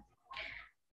not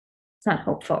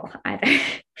hopeful either.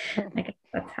 I guess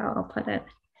that's how I'll put it.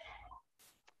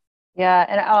 Yeah,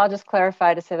 and I'll just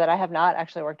clarify to say that I have not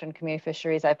actually worked in community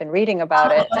fisheries. I've been reading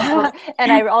about it. And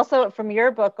I also, from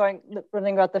your book,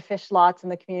 learning about the fish lots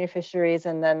and the community fisheries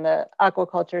and then the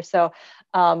aquaculture. So,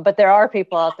 but there are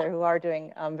people out there who are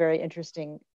doing very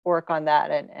interesting work on that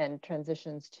and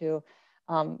transitions to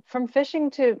from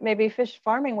fishing to maybe fish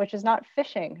farming, which is not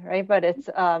fishing, right? But is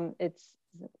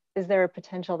there a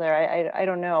potential there? I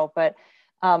don't know, but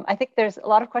I think there's a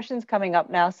lot of questions coming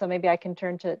up now, so maybe I can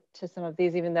turn to some of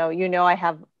these, even though I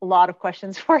have a lot of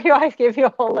questions for you. I gave you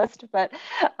a whole list, but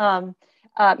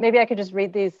maybe I could just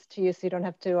read these to you so you don't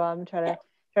have to try to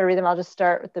try to read them. I'll just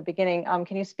start at the beginning.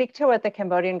 Can you speak to what the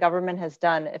Cambodian government has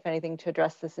done, if anything, to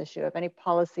address this issue? Have any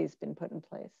policies been put in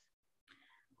place?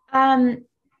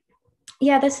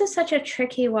 Yeah, this is such a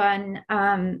tricky one.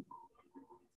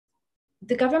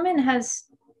 The government has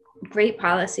great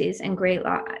policies and great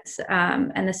laws.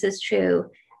 And this is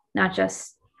true not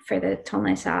just for the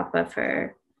Tonle Sap, but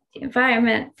for the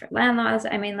environment, for land laws.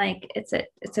 I mean, like it's a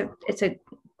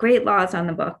great laws on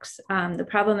the books. The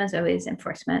problem is always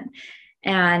enforcement.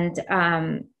 And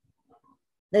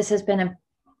this has been a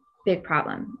big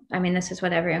problem. I mean, this is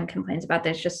what everyone complains about.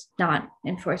 There's just not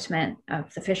enforcement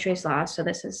of the fisheries law. So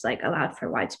this is like allowed for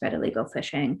widespread illegal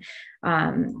fishing.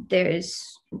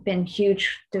 There's been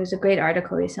there was a great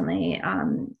article recently,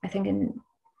 I think in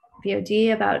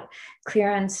VOD, about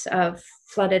clearance of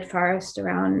flooded forest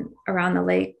around the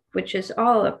lake, which is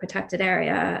all a protected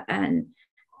area. And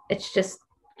it's just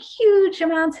huge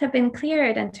amounts have been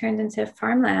cleared and turned into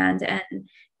farmland. And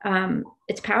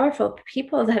it's powerful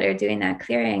people that are doing that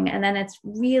clearing. And then it's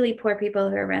really poor people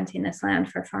who are renting this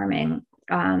land for farming.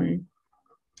 And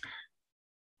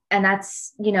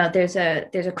that's, there's a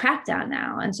crackdown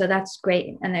now. And so that's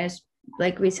great. And there's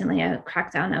like recently a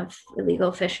crackdown of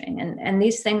illegal fishing. And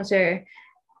these things are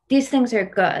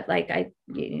good. Like I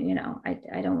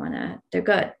don't want to, they're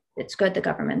good. It's good the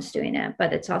government's doing it,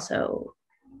 but it's also,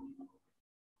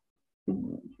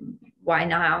 why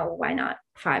now? Why not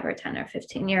 5 or 10 or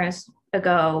 15 years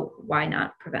ago? Why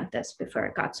not prevent this before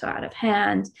it got so out of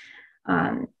hand?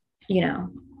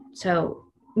 So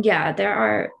yeah,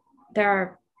 there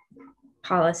are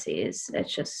policies.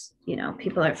 It's just,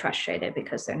 people are frustrated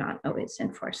because they're not always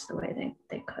enforced the way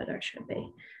they could or should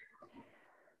be.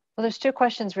 Well, there's 2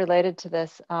 questions related to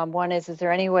this. One is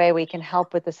there any way we can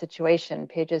help with the situation?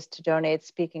 Pages to donate,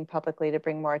 speaking publicly to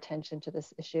bring more attention to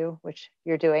this issue, which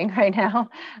you're doing right now.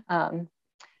 I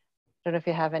don't know if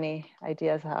you have any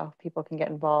ideas how people can get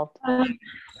involved.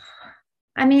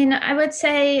 I mean, I would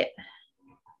say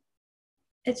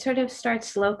it sort of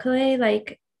starts locally.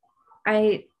 Like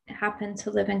I happen to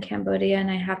live in Cambodia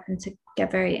and I happen to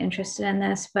get very interested in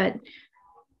this, but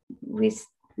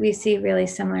we see really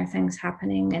similar things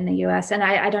happening in the US. And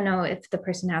I don't know if the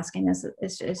person asking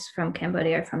is from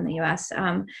Cambodia or from the US.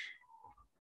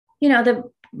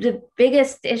 The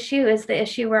biggest issue is the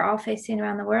issue we're all facing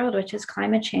around the world, which is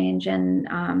climate change. And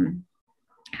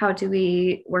how do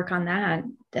we work on that?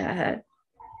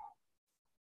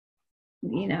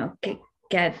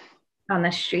 Get on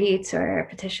the streets or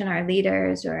petition our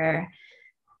leaders, or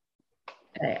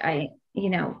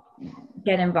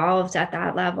get involved at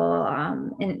that level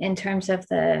in terms of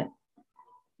the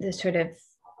sort of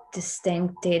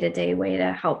distinct day-to-day way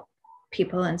to help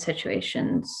people in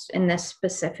situations, in this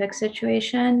specific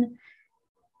situation.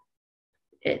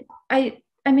 I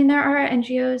mean, there are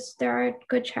NGOs, there are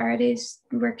good charities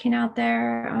working out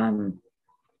there,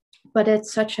 but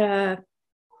it's such a,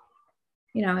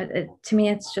 to me,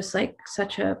 it's just like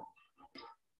such a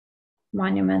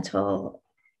monumental,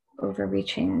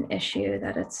 overreaching issue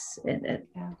that it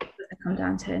come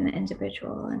down to an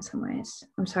individual in some ways.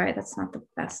 I'm sorry, that's not the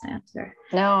best answer.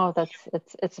 No,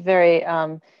 it's very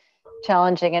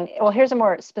challenging. And well, here's a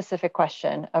more specific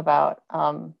question about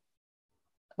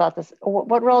this.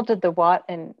 What role did the Wat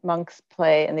and monks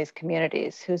play in these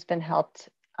communities? Who has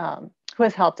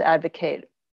helped advocate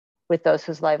with those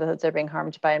whose livelihoods are being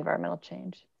harmed by environmental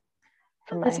change?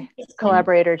 From my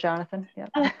collaborator, Jonathan. Yeah.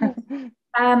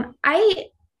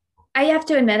 I have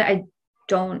to admit, I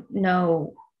don't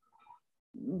know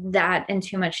that in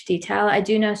too much detail. I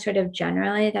do know sort of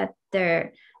generally that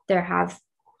there have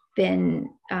been,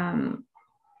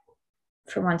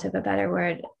 for want of a better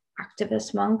word,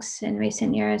 activist monks in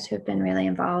recent years who have been really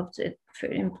involved,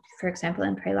 for example,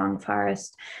 in Prelong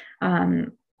Forest,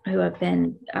 who have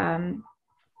been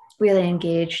really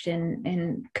engaged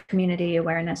in community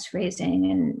awareness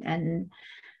raising and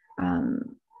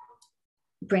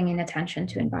bringing attention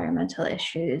to environmental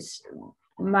issues.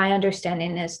 My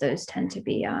understanding is those tend to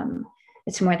be,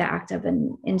 it's more the act of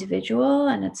an individual,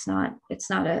 and it's not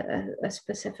a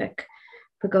specific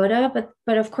pagoda,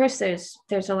 but of course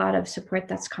there's a lot of support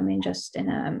that's coming just in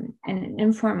an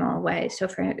informal way. So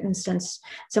for instance,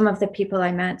 some of the people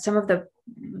I met, some of the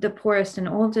poorest and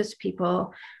oldest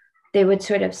people, they would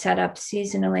sort of set up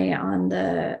seasonally on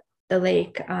the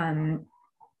lake,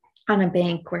 on a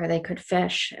bank where they could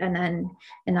fish, and then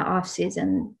in the off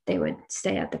season they would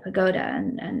stay at the pagoda,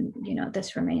 and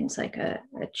this remains like a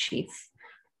chief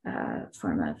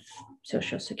form of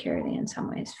social security in some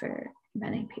ways for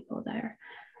many people there.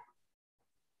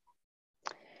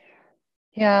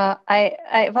 Yeah,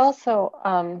 I've also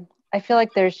I feel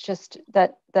like there's just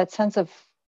that sense of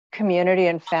community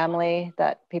and family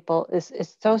that people is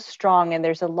so strong, and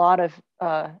there's a lot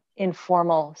of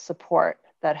informal support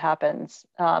that happens.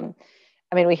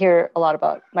 I mean, we hear a lot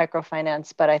about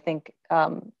microfinance, but I think,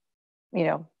 you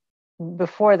know,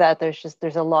 before that,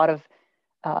 there's a lot of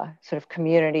sort of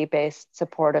community-based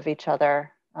support of each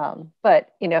other.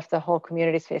 But, you know, if the whole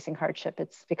community is facing hardship,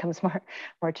 it becomes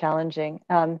more challenging.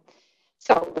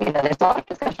 So, you know, there's a lot of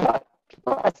discussion about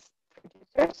people as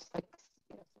producers, like,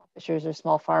 you know, small fishers or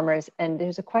small farmers. And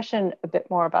there's a question a bit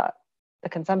more about the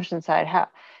consumption side.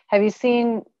 Have you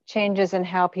seen changes in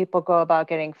how people go about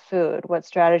getting food? What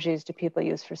strategies do people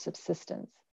use for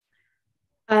subsistence?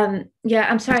 Yeah,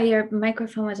 I'm sorry, your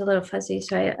microphone was a little fuzzy,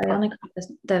 so I only got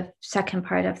the second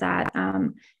part of that.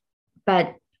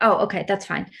 But, oh, okay, that's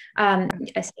fine. I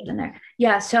see it in there.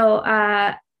 Yeah, so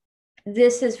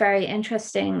this is very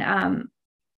interesting.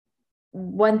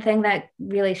 One thing that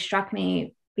really struck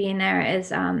me being there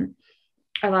is a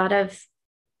lot of,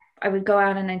 I would go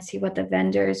out and I'd see what the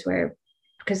vendors were,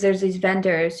 because there's these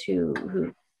vendors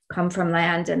who come from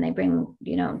land and they bring,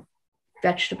 you know,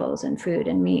 vegetables and food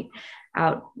and meat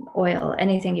out, oil,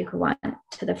 anything you could want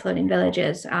to the floating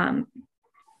villages. And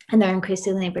they're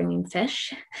increasingly bringing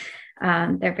fish.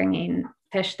 They're bringing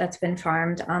fish that's been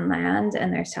farmed on land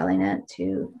and they're selling it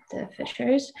to the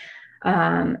fishers.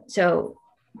 So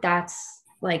that's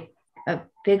like a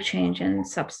big change in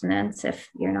subsistence if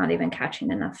you're not even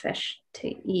catching enough fish to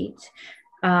eat.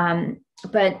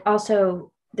 But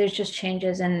also there's just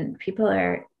changes, and people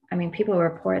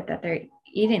report that they're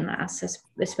eating less,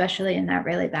 especially in that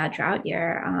really bad drought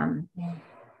year.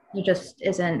 There just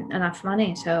isn't enough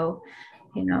money. So,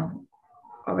 you know,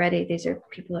 already these are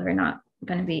people who are not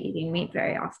going to be eating meat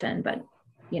very often, but,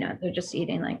 you know, they're just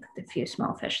eating like the few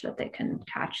small fish that they can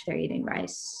catch. They're eating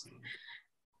rice.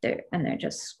 They're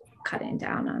just cutting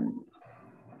down on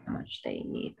how much they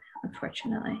eat,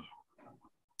 unfortunately.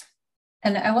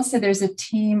 And I will say there's a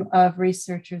team of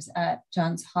researchers at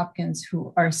Johns Hopkins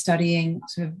who are studying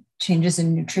sort of changes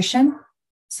in nutrition.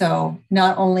 So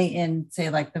not only in,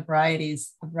 say, like the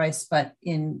varieties of rice, but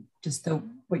in just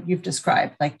what you've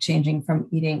described, like changing from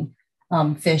eating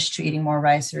fish to eating more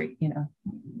rice, or, you know,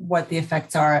 what the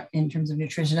effects are in terms of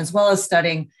nutrition, as well as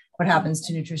studying what happens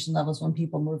to nutrition levels when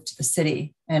people move to the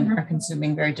city and are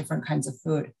consuming very different kinds of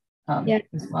food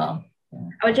as well. Yeah.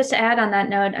 I would just add on that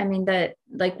note, I mean, that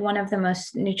like one of the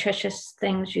most nutritious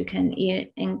things you can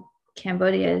eat in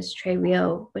Cambodia is tre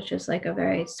reel, which is like a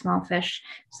very small fish.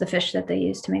 It's the fish that they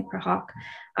use to make prahok.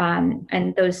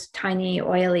 And those tiny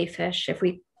oily fish, if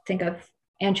we think of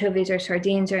anchovies or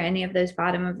sardines or any of those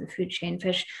bottom of the food chain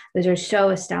fish, those are so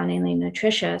astoundingly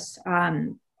nutritious.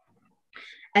 And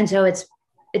so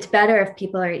it's better if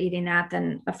people are eating that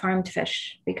than a farmed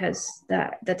fish, because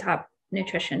the top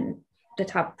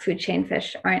food chain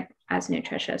fish aren't as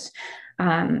nutritious.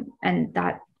 And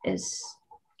that is,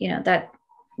 you know,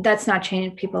 that's not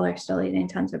changed. People are still eating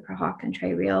tons of prahok and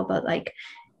tre reel, but like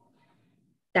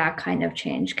that kind of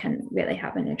change can really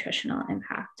have a nutritional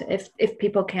impact if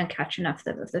people can't catch enough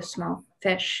of the small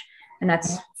fish, and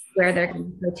that's where they're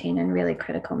getting protein and really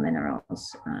critical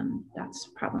minerals. That's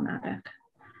problematic.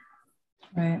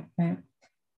 Right.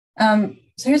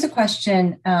 So here's a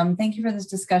question. Thank you for this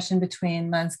discussion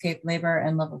between landscape, labor,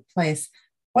 and level place.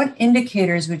 What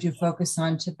indicators would you focus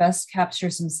on to best capture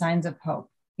some signs of hope?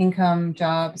 Income,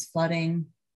 jobs, flooding?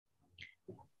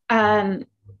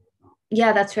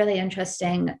 Yeah, that's really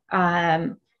interesting. I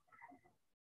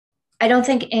don't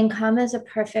think income is a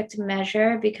perfect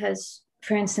measure because,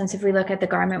 for instance, if we look at the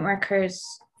garment workers,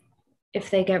 if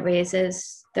they get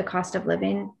raises, the cost of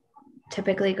living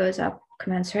typically goes up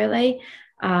commensurately.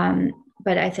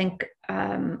 But I think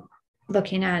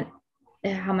looking at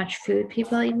how much food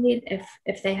people eat,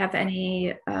 if they have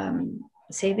any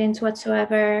savings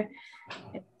whatsoever,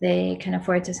 if they can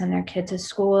afford to send their kid to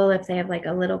school, if they have like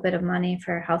a little bit of money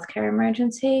for healthcare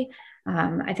emergency,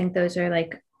 I think those are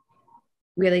like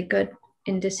really good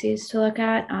indices to look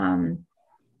at. And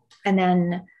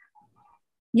then,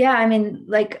 yeah, I mean,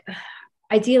 like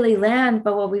ideally land,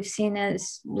 but what we've seen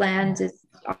is land is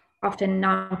often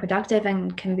non-productive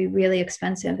and can be really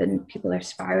expensive, and people are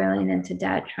spiraling into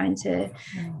debt trying to,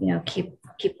 you know, keep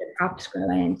the crops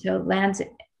growing. So land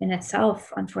in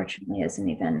itself, unfortunately, isn't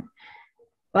even,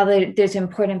 well, there's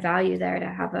important value there to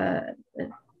have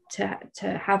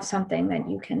to have something that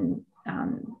you can,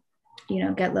 you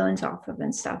know, get loans off of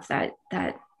and stuff that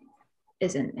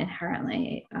isn't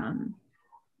inherently,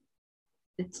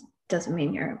 it doesn't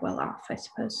mean you're well off, I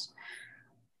suppose.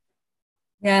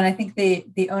 Yeah, and I think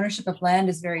the ownership of land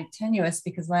is very tenuous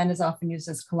because land is often used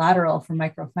as collateral for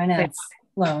microfinance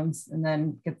loans and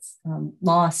then gets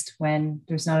lost when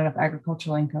there's not enough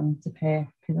agricultural income to pay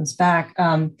those back.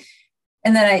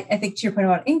 And then I think to your point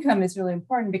about income is really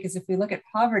important, because if we look at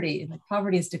poverty, like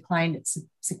poverty has declined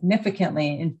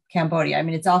significantly in Cambodia. I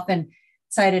mean, it's often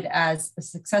cited as a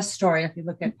success story if you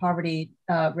look at poverty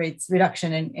rates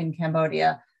reduction in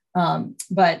Cambodia.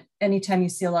 But anytime you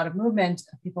see a lot of movement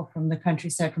of people from the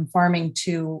countryside, from farming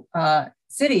to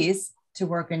cities to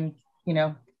work in,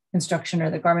 construction or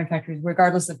the garment factories,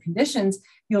 regardless of conditions,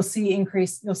 you'll see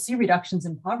reductions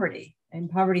in poverty. And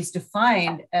poverty is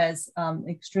defined as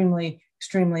extremely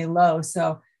low.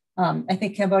 So I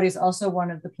think Cambodia is also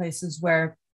one of the places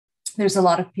where there's a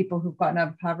lot of people who've gotten out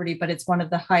of poverty, but it's one of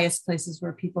the highest places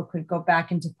where people could go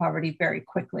back into poverty very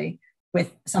quickly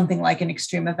with something like an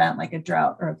extreme event, like a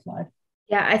drought or a flood.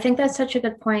 Yeah, I think that's such a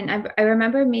good point. I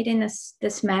remember meeting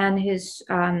this man who's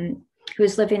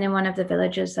living in one of the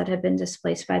villages that had been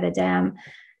displaced by the dam.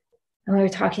 And we were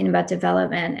talking about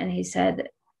development, and he said,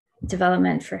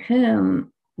 development for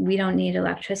whom? We don't need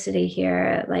electricity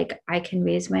here. Like, I can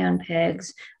raise my own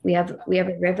pigs. We have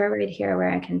a river right here where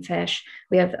I can fish.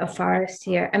 We have a forest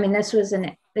here. I mean, this was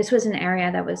an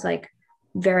area that was like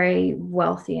very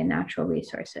wealthy in natural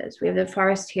resources. We have the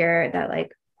forest here that,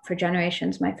 like, for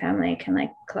generations, my family can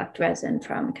like collect resin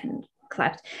from, can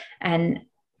collect, and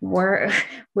we're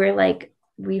like,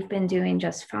 we've been doing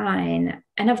just fine.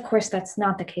 And of course, that's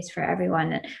not the case for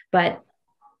everyone, but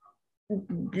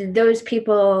those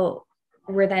people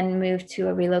were then moved to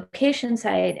a relocation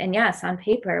site. And yes, on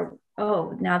paper,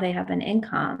 oh, now they have an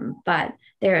income, but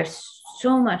they're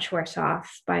so much worse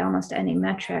off by almost any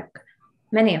metric,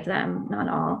 many of them, not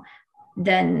all,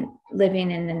 than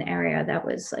living in an area that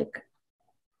was like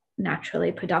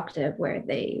naturally productive, where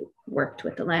they worked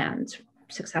with the land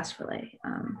successfully.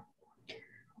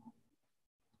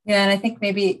 Yeah, and I think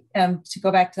maybe to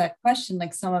go back to that question,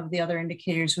 like some of the other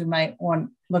indicators we might want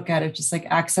to look at are just like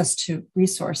access to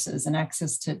resources and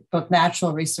access to both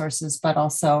natural resources, but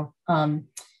also,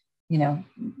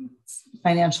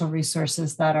 financial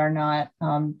resources that are not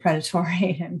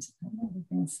predatory and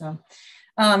everything. So,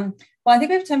 well, I think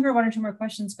we have time for one or two more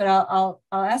questions, but I'll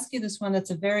ask you this one that's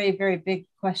a very, very big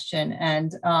question.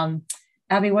 And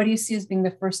Abby, what do you see as being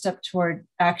the first step toward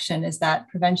action? Is that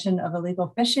prevention of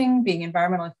illegal fishing, being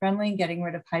environmentally friendly, getting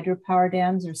rid of hydropower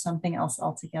dams, or something else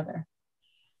altogether?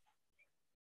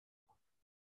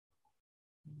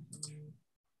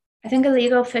 I think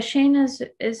illegal fishing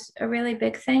is a really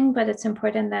big thing, but it's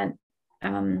important that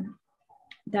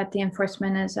that the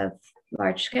enforcement is of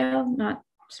large scale, not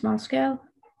small scale.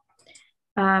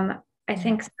 I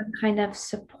think some kind of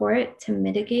support to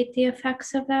mitigate the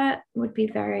effects of that would be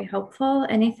very helpful.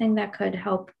 Anything that could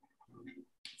help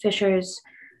fishers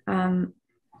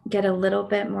get a little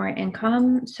bit more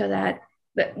income, so that,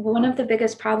 but one of the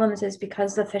biggest problems is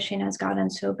because the fishing has gotten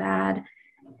so bad,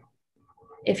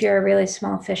 if you're a really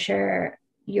small fisher,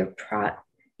 you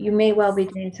may well be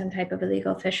doing some type of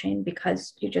illegal fishing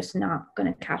because you're just not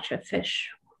going to catch a fish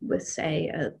with, say,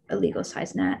 a legal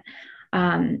size net.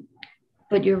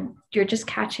 But you're just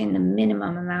catching the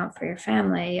minimum amount for your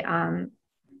family. And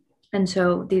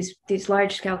so these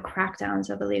large scale crackdowns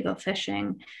of illegal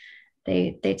fishing,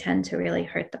 they tend to really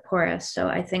hurt the poorest. So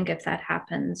I think if that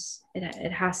happens,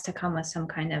 it has to come with some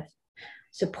kind of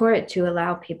support to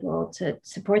allow people to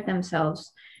support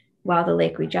themselves while the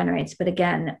lake regenerates. But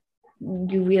again,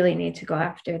 you really need to go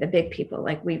after the big people,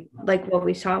 like what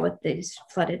we saw with these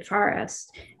flooded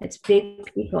forests. It's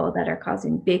big people that are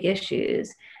causing big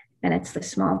issues, and it's the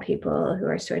small people who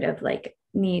are sort of like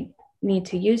need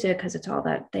to use it because it's all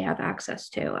that they have access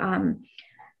to.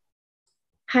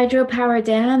 Hydropower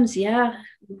dams, yeah,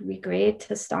 it would be great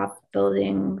to stop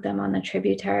building them on the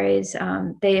tributaries.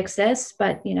 They exist,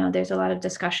 but there's a lot of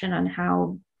discussion on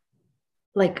how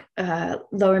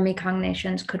lower Mekong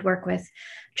nations could work with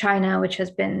China, which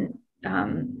has been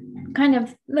kind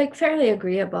of like fairly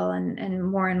agreeable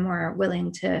and more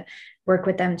willing to work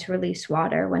with them to release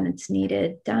water when it's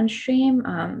needed downstream.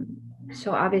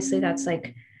 So obviously that's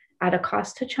like at a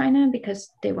cost to China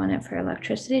because they want it for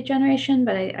electricity generation,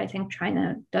 but I think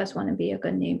China does want to be a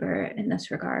good neighbor in this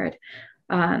regard.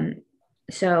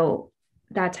 So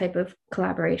that type of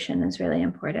collaboration is really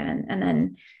important. And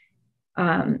then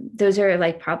those are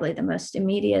like probably the most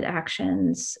immediate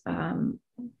actions.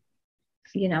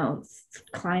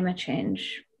 Climate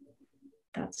change,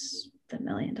 that's the $1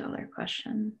 million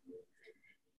question.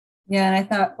 Yeah, and I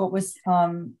thought what was,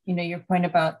 your point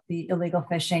about the illegal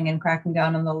fishing and cracking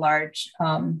down on the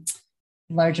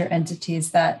larger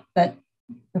entities, that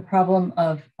the problem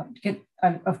of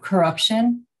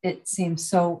corruption, it seems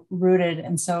so rooted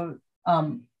and so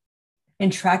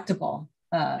intractable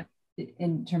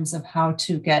in terms of how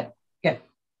to get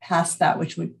past that,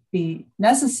 which would be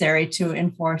necessary to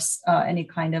enforce any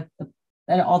kind of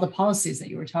all the policies that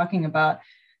you were talking about.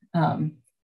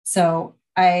 So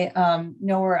I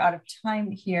know we're out of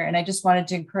time here, and I just wanted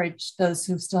to encourage those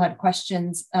who still had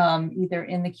questions, either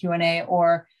in the Q&A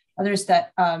or others,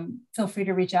 that feel free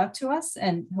to reach out to us,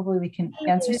 and hopefully we can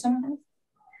answer some of them.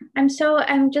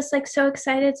 I'm just like so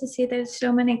excited to see there's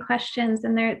so many questions,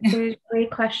 and there's great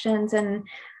questions, and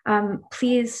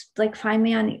please like find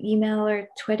me on email or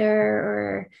Twitter,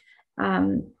 or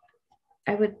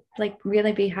I would like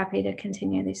really be happy to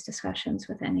continue these discussions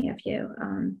with any of you.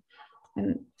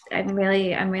 I'm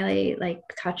really like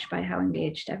touched by how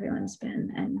engaged everyone's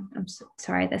been, and I'm so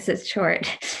sorry this is short.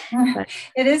 But.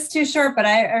 It is too short, but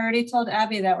I already told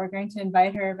Abby that we're going to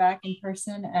invite her back in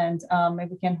person, and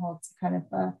maybe we can hold kind of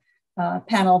a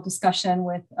panel discussion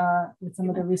with some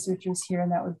of the researchers here,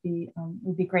 and that would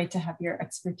be great to have your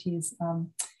expertise.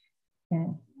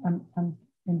 And I'm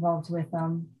involved with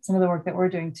some of the work that we're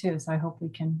doing too, so I hope we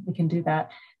can do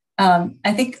that.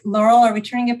 I think, Laurel, are we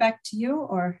turning it back to you,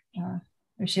 or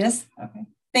there she is? Okay.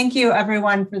 Thank you,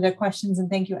 everyone, for the questions, and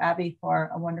thank you, Abby,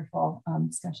 for a wonderful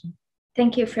discussion.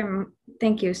 Thank you,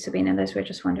 Sabina. Those were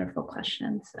just wonderful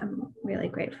questions. I'm really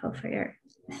grateful for your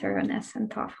thoroughness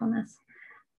and thoughtfulness.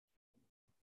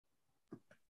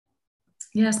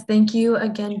 Yes, thank you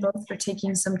again both for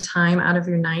taking some time out of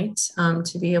your night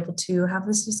to be able to have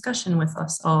this discussion with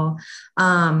us all.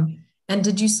 And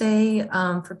did you say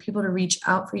for people to reach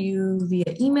out for you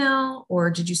via email, or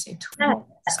did you say Twitter?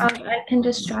 I can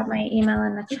just drop my email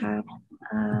in the chat.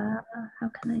 How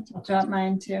can I do that? I'll drop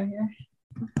mine too here.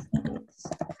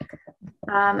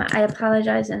 I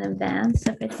apologize in advance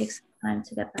if it takes time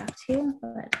to get back to you,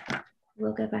 but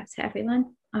we'll get back to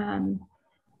everyone.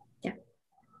 Yeah.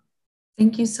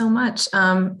 Thank you so much.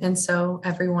 And so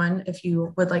everyone, if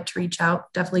you would like to reach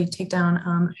out, definitely take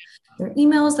down their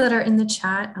emails that are in the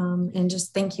chat, and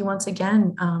just thank you once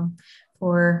again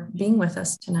for being with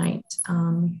us tonight.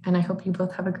 And I hope you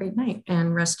both have a great night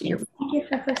and rest of your week. Thank you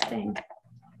for hosting.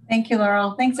 Thank you,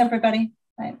 Laurel. Thanks, everybody.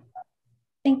 Bye.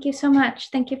 Thank you so much.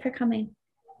 Thank you for coming.